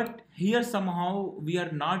 but here somehow we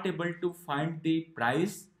are not able to find the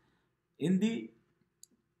price in the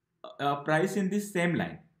price in the same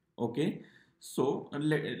line. Okay, so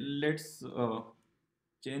let's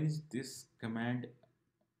change this command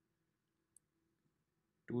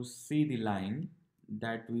to see the line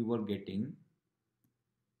that we were getting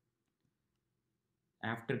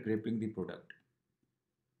after grabbing the product.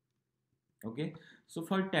 Okay, so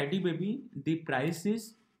for teddy baby the price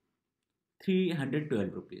is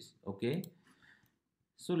 312 rupees. Okay,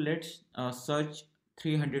 so let's search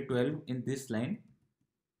 312 in this line.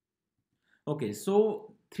 Okay,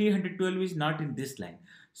 so 312 is not in this line.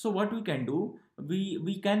 So what we can do,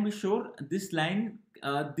 we can be sure this line,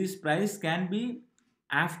 this price can be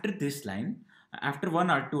after this line, after one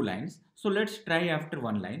or two lines. So let's try after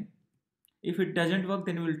one line. If it doesn't work,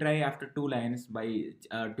 then we will try after two lines by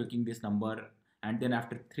taking this number, and then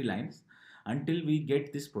after three lines until we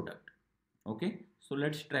get this product. Okay, so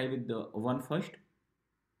let's try with the one first.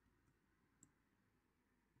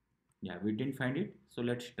 Yeah, we didn't find it, so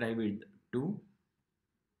let's try with two.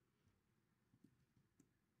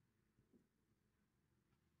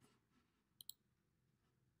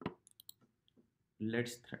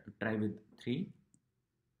 Let's try with three.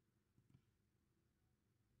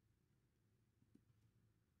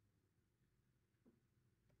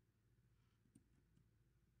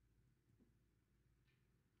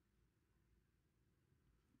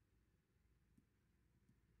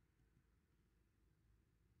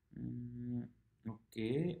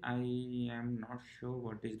 Okay, I am not sure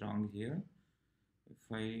what is wrong here. If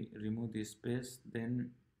I remove this space,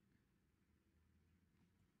 then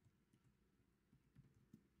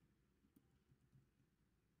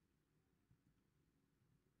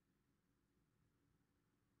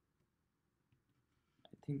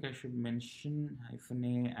I think I should mention hyphen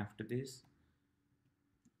A after this.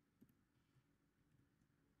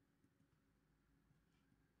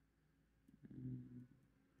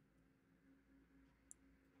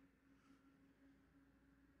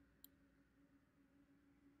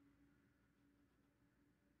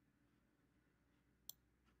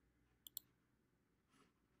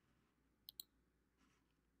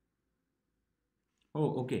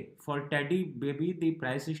 Oh, okay. For teddy baby, the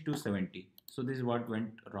price is 270. So this is what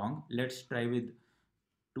went wrong. Let's try with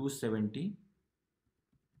 270.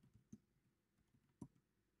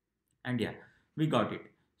 And yeah, we got it.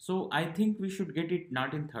 So I think we should get it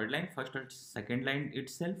not in third line, first or second line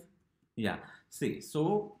itself. Yeah. See,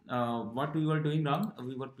 so what we were doing wrong,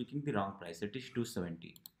 we were picking the wrong price. It is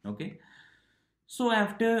 270. Okay. So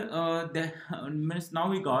after the means, now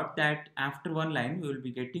we got that after one line we will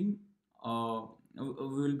be getting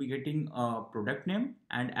product name,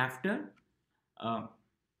 and uh,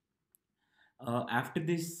 after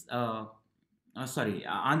this sorry,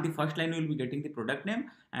 on the first line we will be getting the product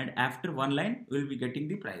name, and after one line we will be getting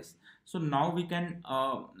the price. So now we can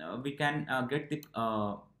get the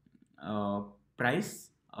uh, price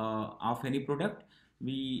of any product.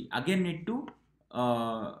 We again need to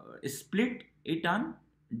split it on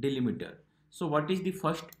delimiter. So what is the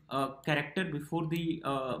first character before the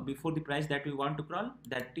price that we want to crawl?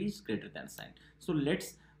 That is greater than sign. So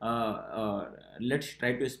let's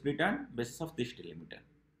try to split on basis of this delimiter.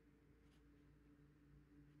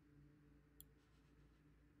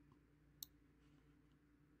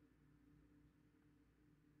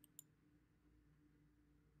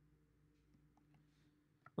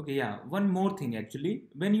 Okay, yeah, one more thing actually.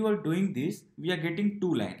 When you are doing this, we are getting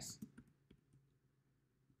two lines.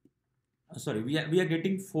 Sorry, we are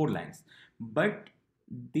getting four lines, but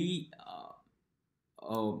the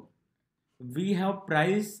uh, we have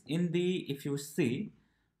price in the, if you see,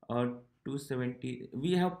 270.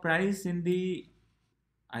 We have price in the,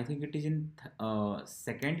 I think it is in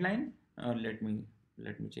second line. Let me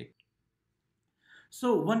check.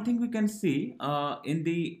 So one thing we can see in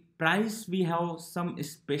the price, we have some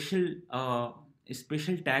special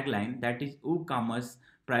special tagline that is WooCommerce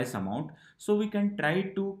price amount. So we can try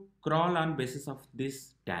to crawl on basis of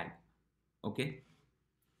this tag. Okay.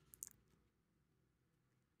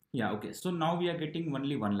 Yeah. Okay. So now we are getting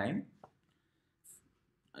only one line.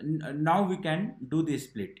 Now we can do the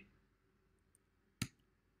split.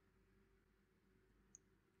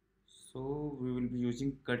 So we will be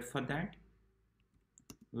using cut for that.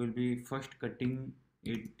 We will be first cutting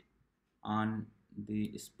it on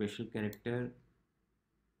the special character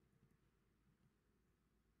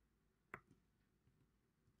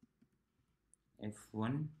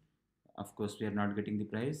F1. Of course we are not getting the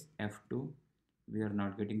price. F2 we are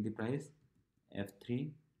not getting the price.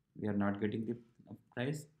 F3 we are not getting the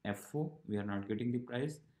price. F4 we are not getting the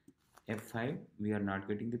price. F5 we are not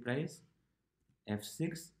getting the price.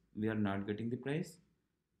 F6 we are not getting the price.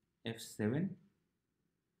 F7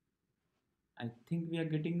 I think we are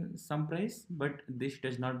getting some price, but this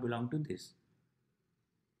does not belong to this.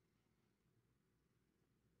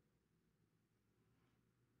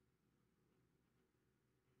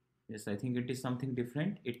 Yes, I think it is something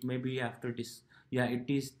different. It may be after this. Yeah, it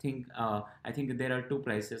is. I think there are two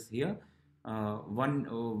prices here.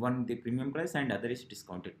 One the premium price and other is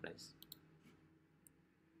discounted price.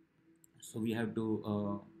 So we have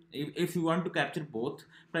to. If you want to capture both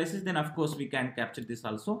prices, then of course we can capture this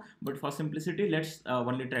also. But for simplicity, let's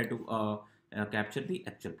only try to capture the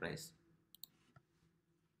actual price.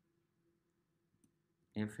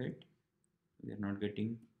 F8, we are not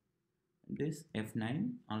getting this.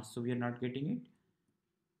 F9, also we are not getting it.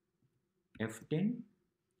 F10,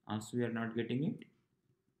 also we are not getting it.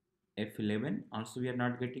 F11, also we are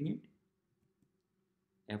not getting it.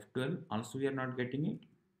 F12, also we are not getting it.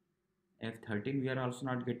 F13, we are also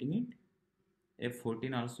not getting it.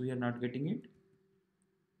 F14, also we are not getting it.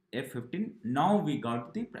 F15, now we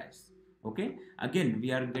got the price. Okay, again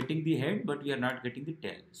we are getting the head, but we are not getting the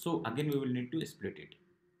tail. So again we will need to split it.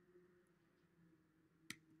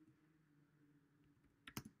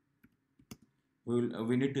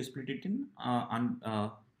 We need to split it in on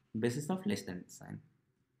basis of less than sign.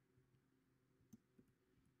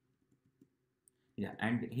 Yeah,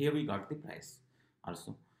 and here we got the price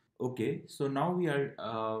also. Okay, so now we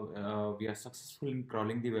are successful in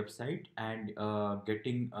crawling the website and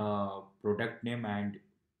getting product name and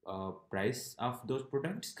price of those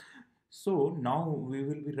products. So now we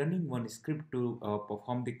will be running one script to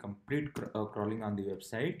perform the complete crawling on the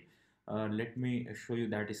website. Let me show you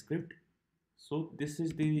that script. So this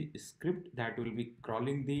is the script that will be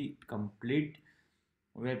crawling the complete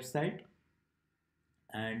website,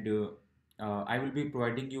 and I will be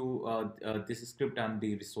providing you this script and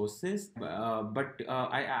the resources. But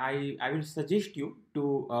I will suggest you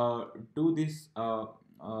to do this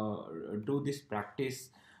do this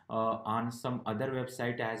practice on some other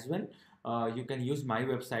website as well. You can use my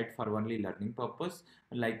website for only learning purpose,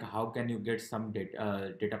 like how can you get some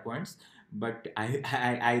data points. But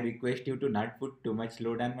I request you to not put too much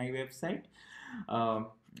load on my website.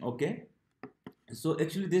 Okay, so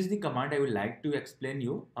actually this is the command I would like to explain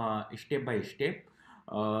you step by step,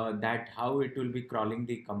 that how it will be crawling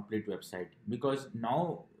the complete website, because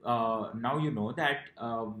now you know that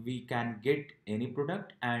we can get any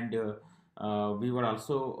product, and we were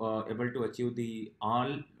also able to achieve the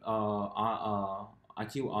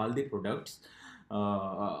achieve all the products,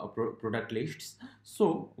 product lists.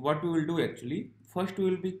 So what we will do, actually first we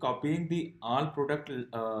will be copying the all product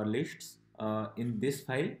lists in this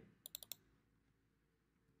file.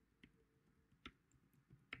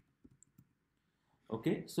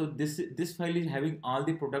 Okay, so this file is having all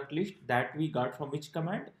the product list that we got from which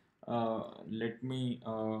command. Let me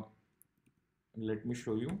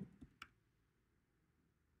show you.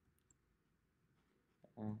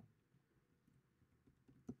 uh,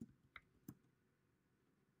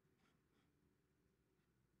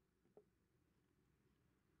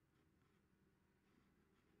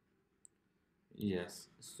 yes,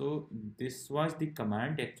 so this was the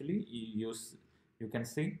command, actually you can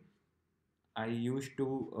see I used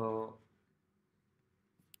to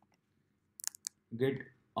get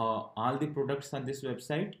all the products on this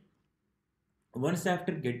website. Once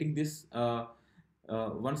after getting this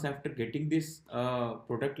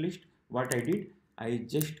product list, what I did, I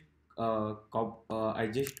just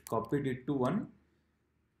copied it to one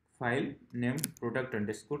file named product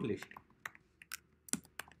underscore list.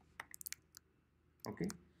 Okay,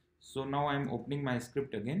 so now I'm opening my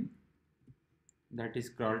script again, that is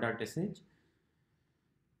crawl.sh.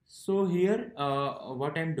 So here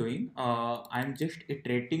what I'm doing, I'm just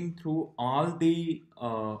iterating through all the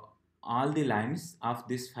lines of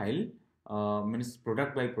this file, means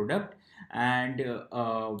product by product, And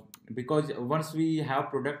because once we have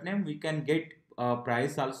product name, we can get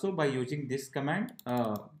price also by using this command,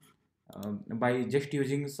 by just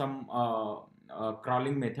using some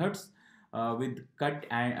crawling methods with cut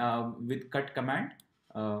command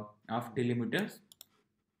of delimiters.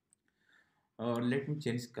 Let me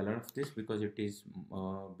change color of this because it is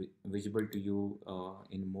visible to you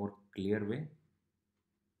in more clear way.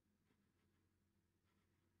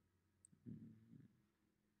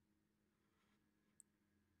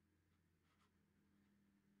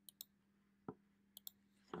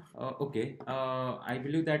 Okay, I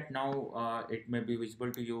believe that now it may be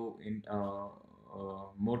visible to you in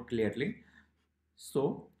more clearly.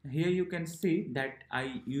 So here you can see that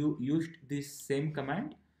you used this same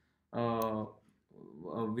command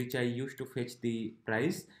which I used to fetch the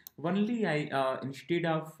price. Only I instead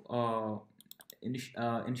of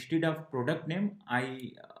product name,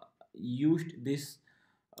 I used this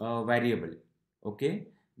variable. Okay,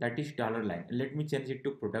 that is dollar line. Let me change it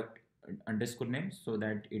to product underscore name so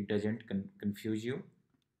that it doesn't confuse you.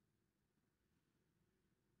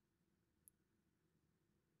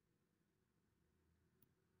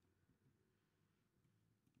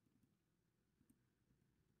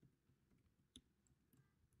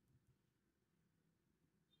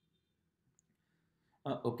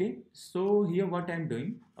 Okay, so here what I'm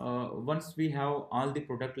doing, once we have all the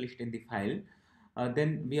product list in the file,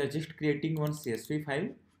 then we are just creating one CSV file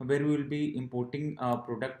where we will be importing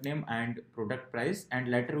product name and product price, and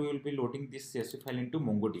later we will be loading this CSV file into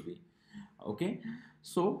MongoDB. Okay,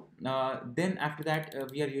 so then after that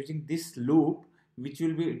we are using this loop which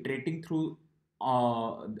will be iterating through the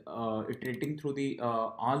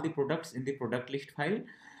all the products in the product list file,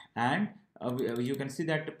 and you can see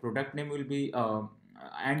that product name will be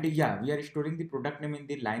and yeah, we are storing the product name in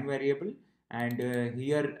the line variable, and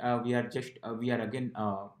here we are again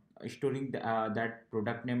storing that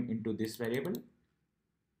product name into this variable,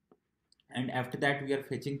 and after that we are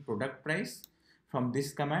fetching product price from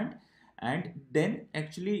this command. And then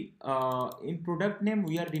actually in product name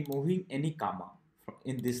we are removing any comma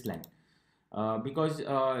in this line, because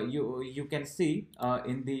you can see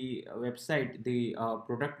in the website the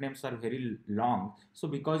product names are very long. So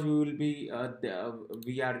because we will be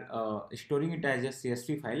we are storing it as a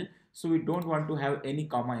CSV file, so we don't want to have any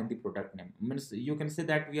comma in the product name. Means you can say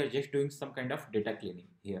that we are just doing some kind of data cleaning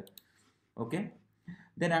here. Okay,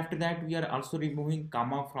 then after that we are also removing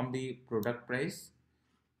comma from the product price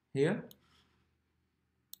here.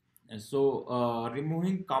 So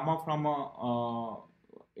removing comma from a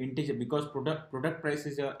integer, because product price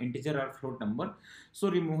is a integer or float number, so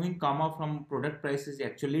removing comma from product price is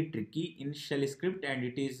actually tricky in shell script, and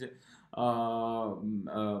it is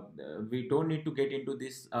we don't need to get into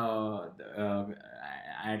this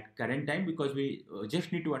at current time, because we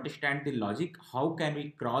just need to understand the logic, how can we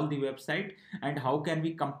crawl the website and how can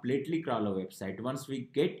we completely crawl a website once we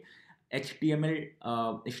get HTML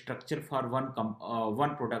structure for one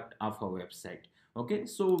product of a website. Okay,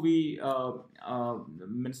 so we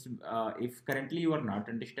means if currently you are not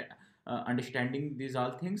understanding these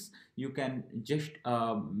all things, you can just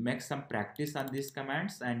make some practice on these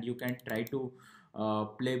commands, and you can try to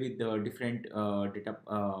play with the different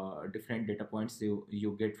data points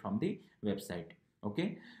you get from the website.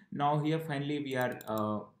 Okay, now here finally we are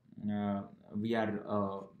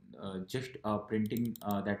just printing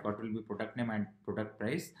that what will be product name and product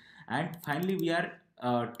price, and finally we are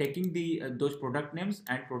taking the those product names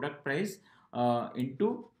and product price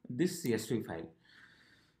into this CSV file.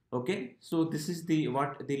 Okay, so this is the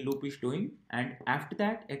what the loop is doing, and after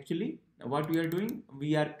that actually what we are doing,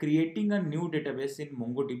 we are creating a new database in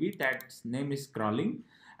MongoDB that's name is crawling,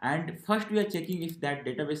 and first we are checking if that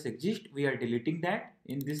database exists. We are deleting that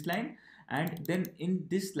in this line, and then in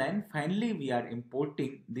this line finally we are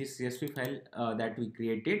importing this CSV file that we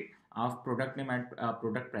created of product name and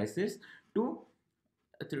product prices to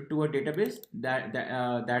to a database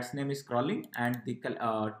that's name is crawling, and the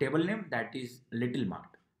table name that is little mart.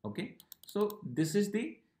 Okay, so this is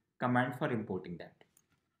the command for importing that.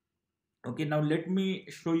 Okay, now let me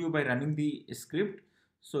show you by running the script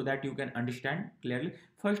so that you can understand clearly.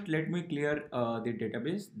 First let me clear the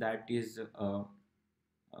database that is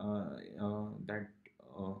that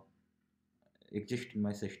uh, exists in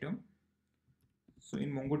my system. So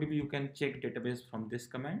in MongoDB you can check database from this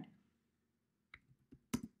command.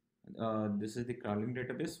 This is the crawling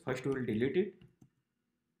database. First we will delete it.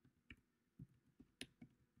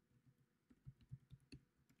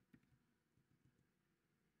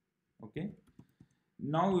 Okay,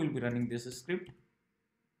 now we will be running this script.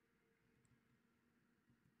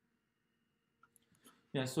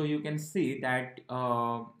 Yeah, so you can see that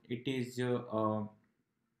it is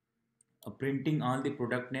printing all the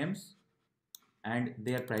product names and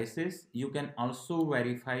their prices. You can also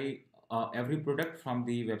verify every product from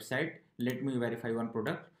the website. Let me verify one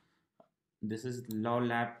product. This is Law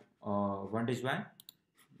Lab Vantage One.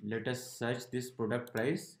 Let us search this product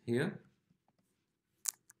price here.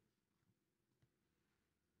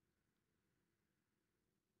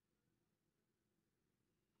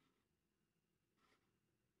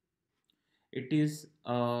 It is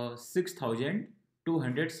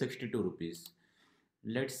 6,262 rupees.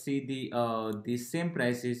 Let's see the same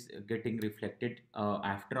price is getting reflected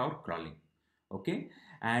after our crawling. Okay,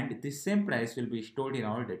 and the same price will be stored in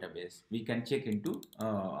our database. We can check into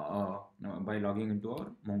by logging into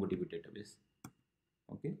our MongoDB database.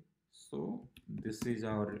 Okay, so this is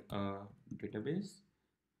our database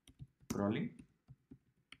crawling.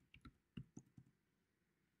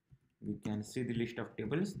 We can see the list of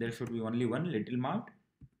tables. There should be only one little marked.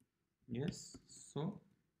 Yes, so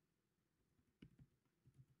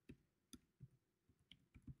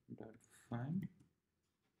dot find.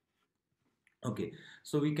 Okay,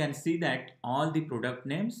 so we can see that all the product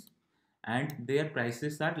names and their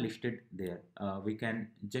prices are listed there. We can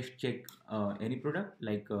just check any product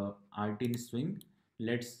like art in swing.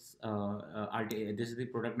 Let's this is the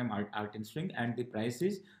product name art in swing and the price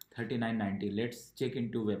is 39.90. Let's check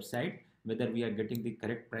into website whether we are getting the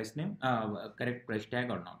correct price name, correct price tag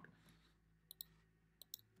or not.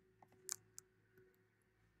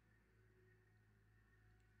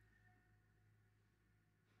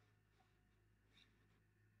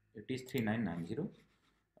 It is 3990.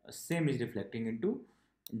 Same is reflecting into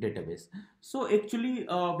database. So actually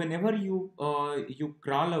whenever you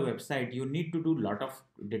crawl a website, you need to do lot of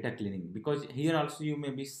data cleaning, because here also you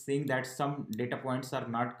may be seeing that some data points are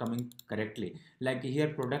not coming correctly. Like here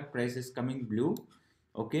product price is coming blue,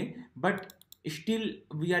 okay, but still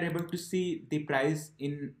we are able to see the price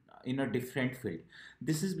in a different field.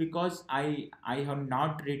 This is because I have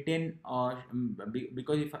not written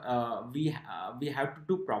because if we have to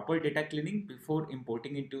do proper data cleaning before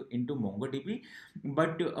importing into MongoDB.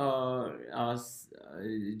 But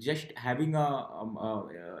just having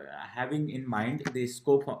in mind the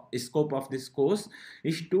scope of this course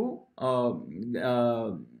is to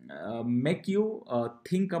make you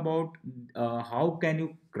think about how can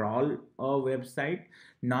you crawl a website,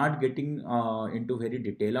 not getting into very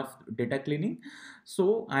detail of data cleaning.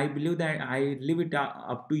 So I believe that I leave it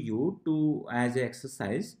up to you to as an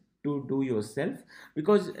exercise to do yourself,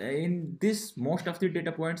 because in this most of the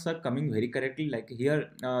data points are coming very correctly. Like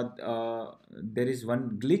here there is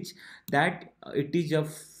one glitch that it is a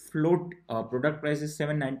float, product price is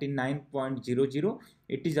 799.00.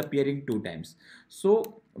 It is appearing two times.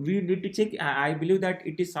 So we need to check. I believe that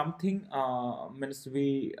it is something means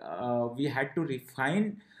we had to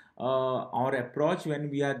refine our approach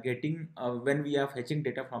when we are getting when we are fetching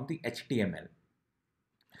data from the HTML.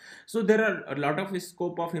 So there are a lot of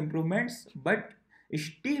scope of improvements, but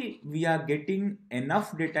still we are getting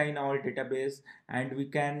enough data in our database, and we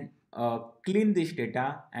can clean this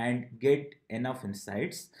data and get enough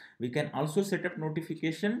insights. We can also set up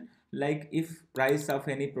notification, like if price of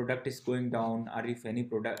any product is going down, or if any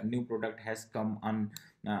new product has come on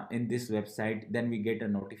in this website, then we get a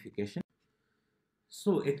notification.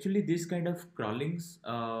 So actually, these kind of crawlings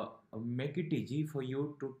make it easy for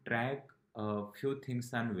you to track a few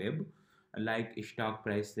things on web, like stock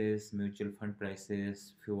prices, mutual fund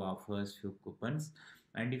prices, few offers, few coupons.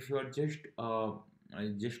 And if you are just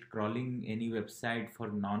crawling any website for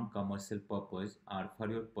non-commercial purpose or for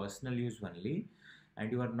your personal use only,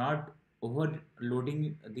 and you are not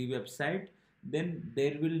overloading the website, then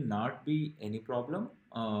there will not be any problem.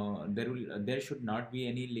 There should not be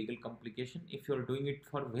any legal complication if you are doing it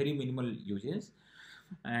for very minimal uses.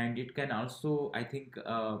 And it can also, I think,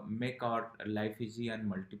 make our life easy and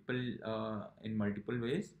multiple in multiple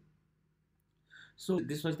ways. So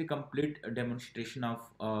this was the complete demonstration of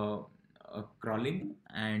crawling,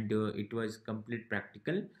 and it was complete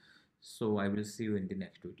practical. So I will see you in the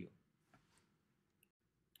next video.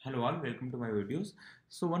 Hello all, welcome to my videos.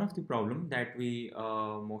 So one of the problem that we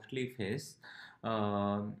mostly face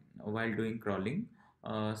while doing crawling,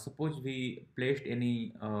 suppose we placed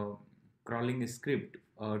any crawling script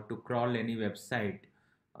to crawl any website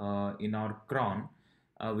in our cron,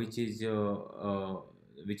 which is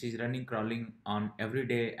running crawling on every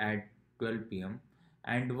day at 12 p.m.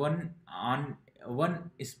 and one on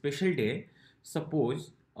one special day,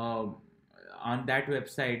 suppose on that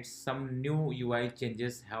website some new UI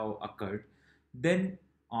changes have occurred, then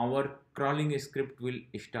our crawling script will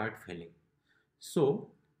start failing.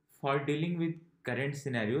 So for dealing with current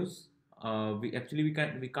scenarios, we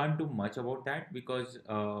can't do much about that, because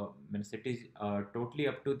means it is totally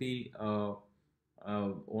up to the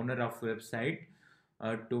owner of website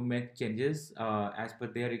to make changes as per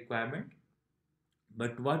their requirement.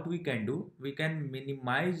 But what we can do, we can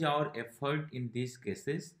minimize our effort in these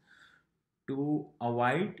cases to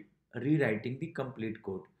avoid rewriting the complete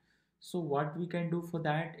code. So what we can do for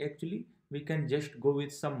that, actually, we can just go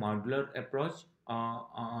with some modular approach.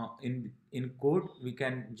 In code, we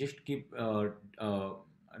can just keep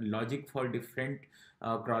logic for different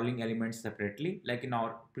crawling elements separately. Like in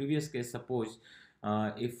our previous case, suppose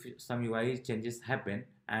if some UI changes happen,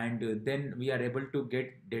 and then we are able to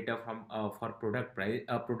get data from for product price,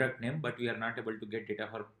 product name, but we are not able to get data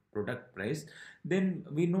for product price. Then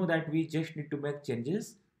we know that we just need to make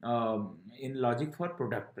changes in logic for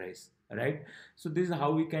product price, right? So this is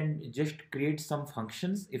how we can just create some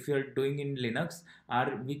functions if you are doing in Linux,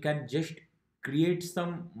 or we can just create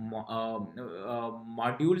some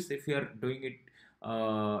modules if you are doing it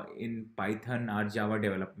in Python or Java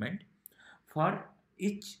development for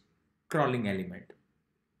each crawling element.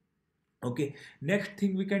 Okay, next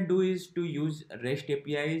thing we can do is to use REST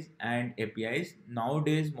APIs and APIs.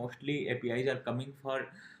 Nowadays, mostly APIs are coming for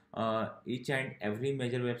each and every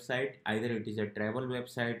major website. Either it is a travel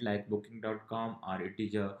website like Booking.com, or it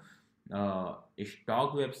is a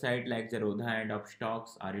stock website like Zerodha and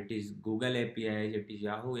Upstocks, or it is Google APIs, it is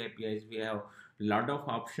Yahoo APIs. We have lot of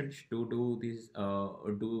options to do this,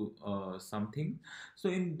 do something. So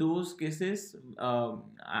in those cases,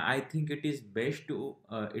 I think it is best to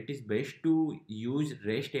use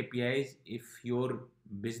REST APIs if your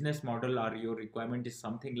business model or your requirement is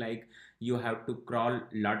something like you have to crawl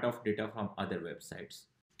lot of data from other websites.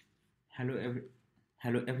 Hello,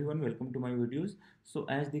 hello everyone. Welcome to my videos. So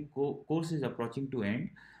as the course is approaching to end,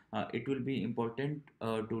 it will be important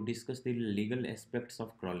to discuss the legal aspects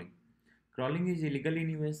of crawling. Crawling is illegal in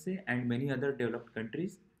USA and many other developed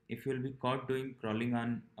countries. If you will be caught doing crawling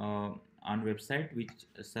on website which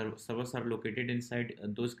servers are located inside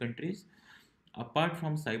those countries, apart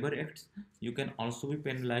from cyber acts, you can also be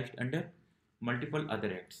penalized under multiple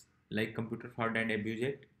other acts like Computer Fraud and Abuse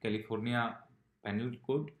Act, California Penal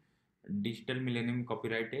Code, Digital Millennium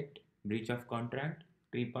Copyright Act, breach of contract,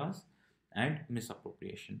 trespass, and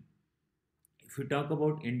misappropriation. If we talk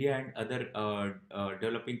about India and other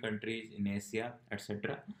developing countries in Asia,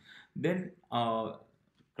 etc., then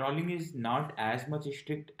crawling is not as much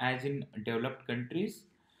strict as in developed countries,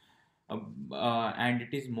 uh, and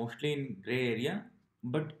it is mostly in gray area.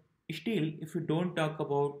 But still, if we don't talk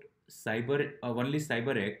about cyber only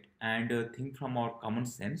cyber act and think from our common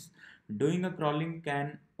sense, doing a crawling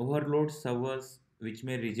can overload servers, which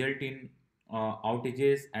may result in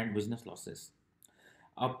outages and business losses.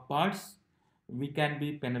 Parts we can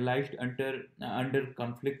be penalized under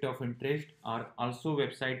conflict of interest, or also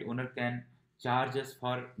website owner can charge us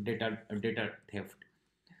for data theft.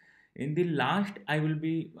 In the last, I will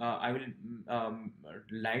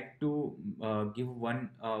like to give one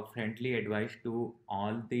friendly advice to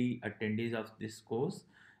all the attendees of this course.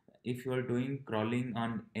 If you are doing crawling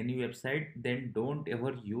on any website, then don't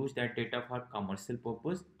ever use that data for commercial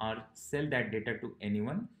purpose or sell that data to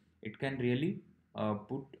anyone. It can really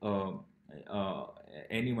put uh,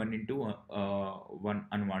 anyone into one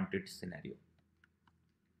unwanted scenario.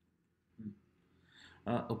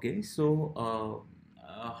 Okay, so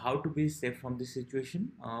how to be safe from this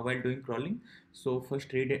situation while doing crawling? So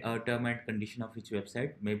first, read term and condition of each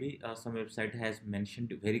website. Maybe some website has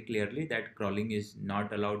mentioned very clearly that crawling is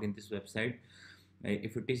not allowed in this website.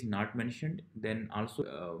 If it is not mentioned, then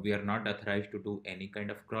also we are not authorized to do any kind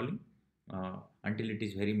of crawling until it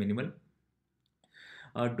is very minimal.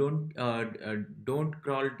 Don't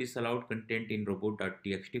crawl disallowed content in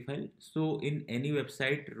robot.txt file. So in any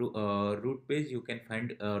website root page, you can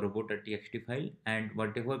find a robot.txt file, and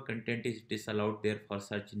whatever content is disallowed there for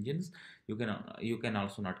search engines, you can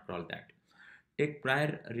also not crawl that. Take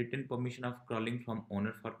prior written permission of crawling from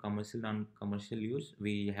owner for commercial and non-commercial use.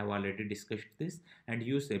 We have already discussed this. And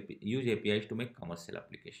use APIs to make commercial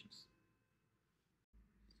applications.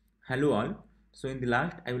 Hello all. So in the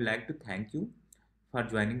last, I would like to thank you for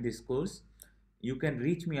joining this course. You can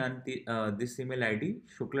reach me on this email ID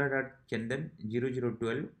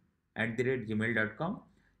shukla.chandan0012 at the rate gmail.com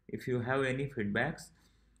if you have any feedbacks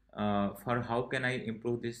for how can I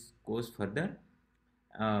improve this course further,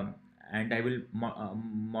 and I will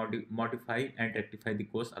modify and rectify the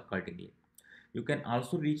course accordingly. You can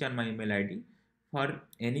also reach on my email ID for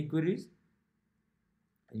any queries.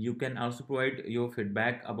 You can also provide your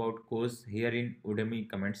feedback about course here in Udemy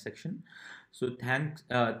comment section. So thanks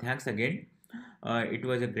again. It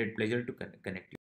was a great pleasure to connect you.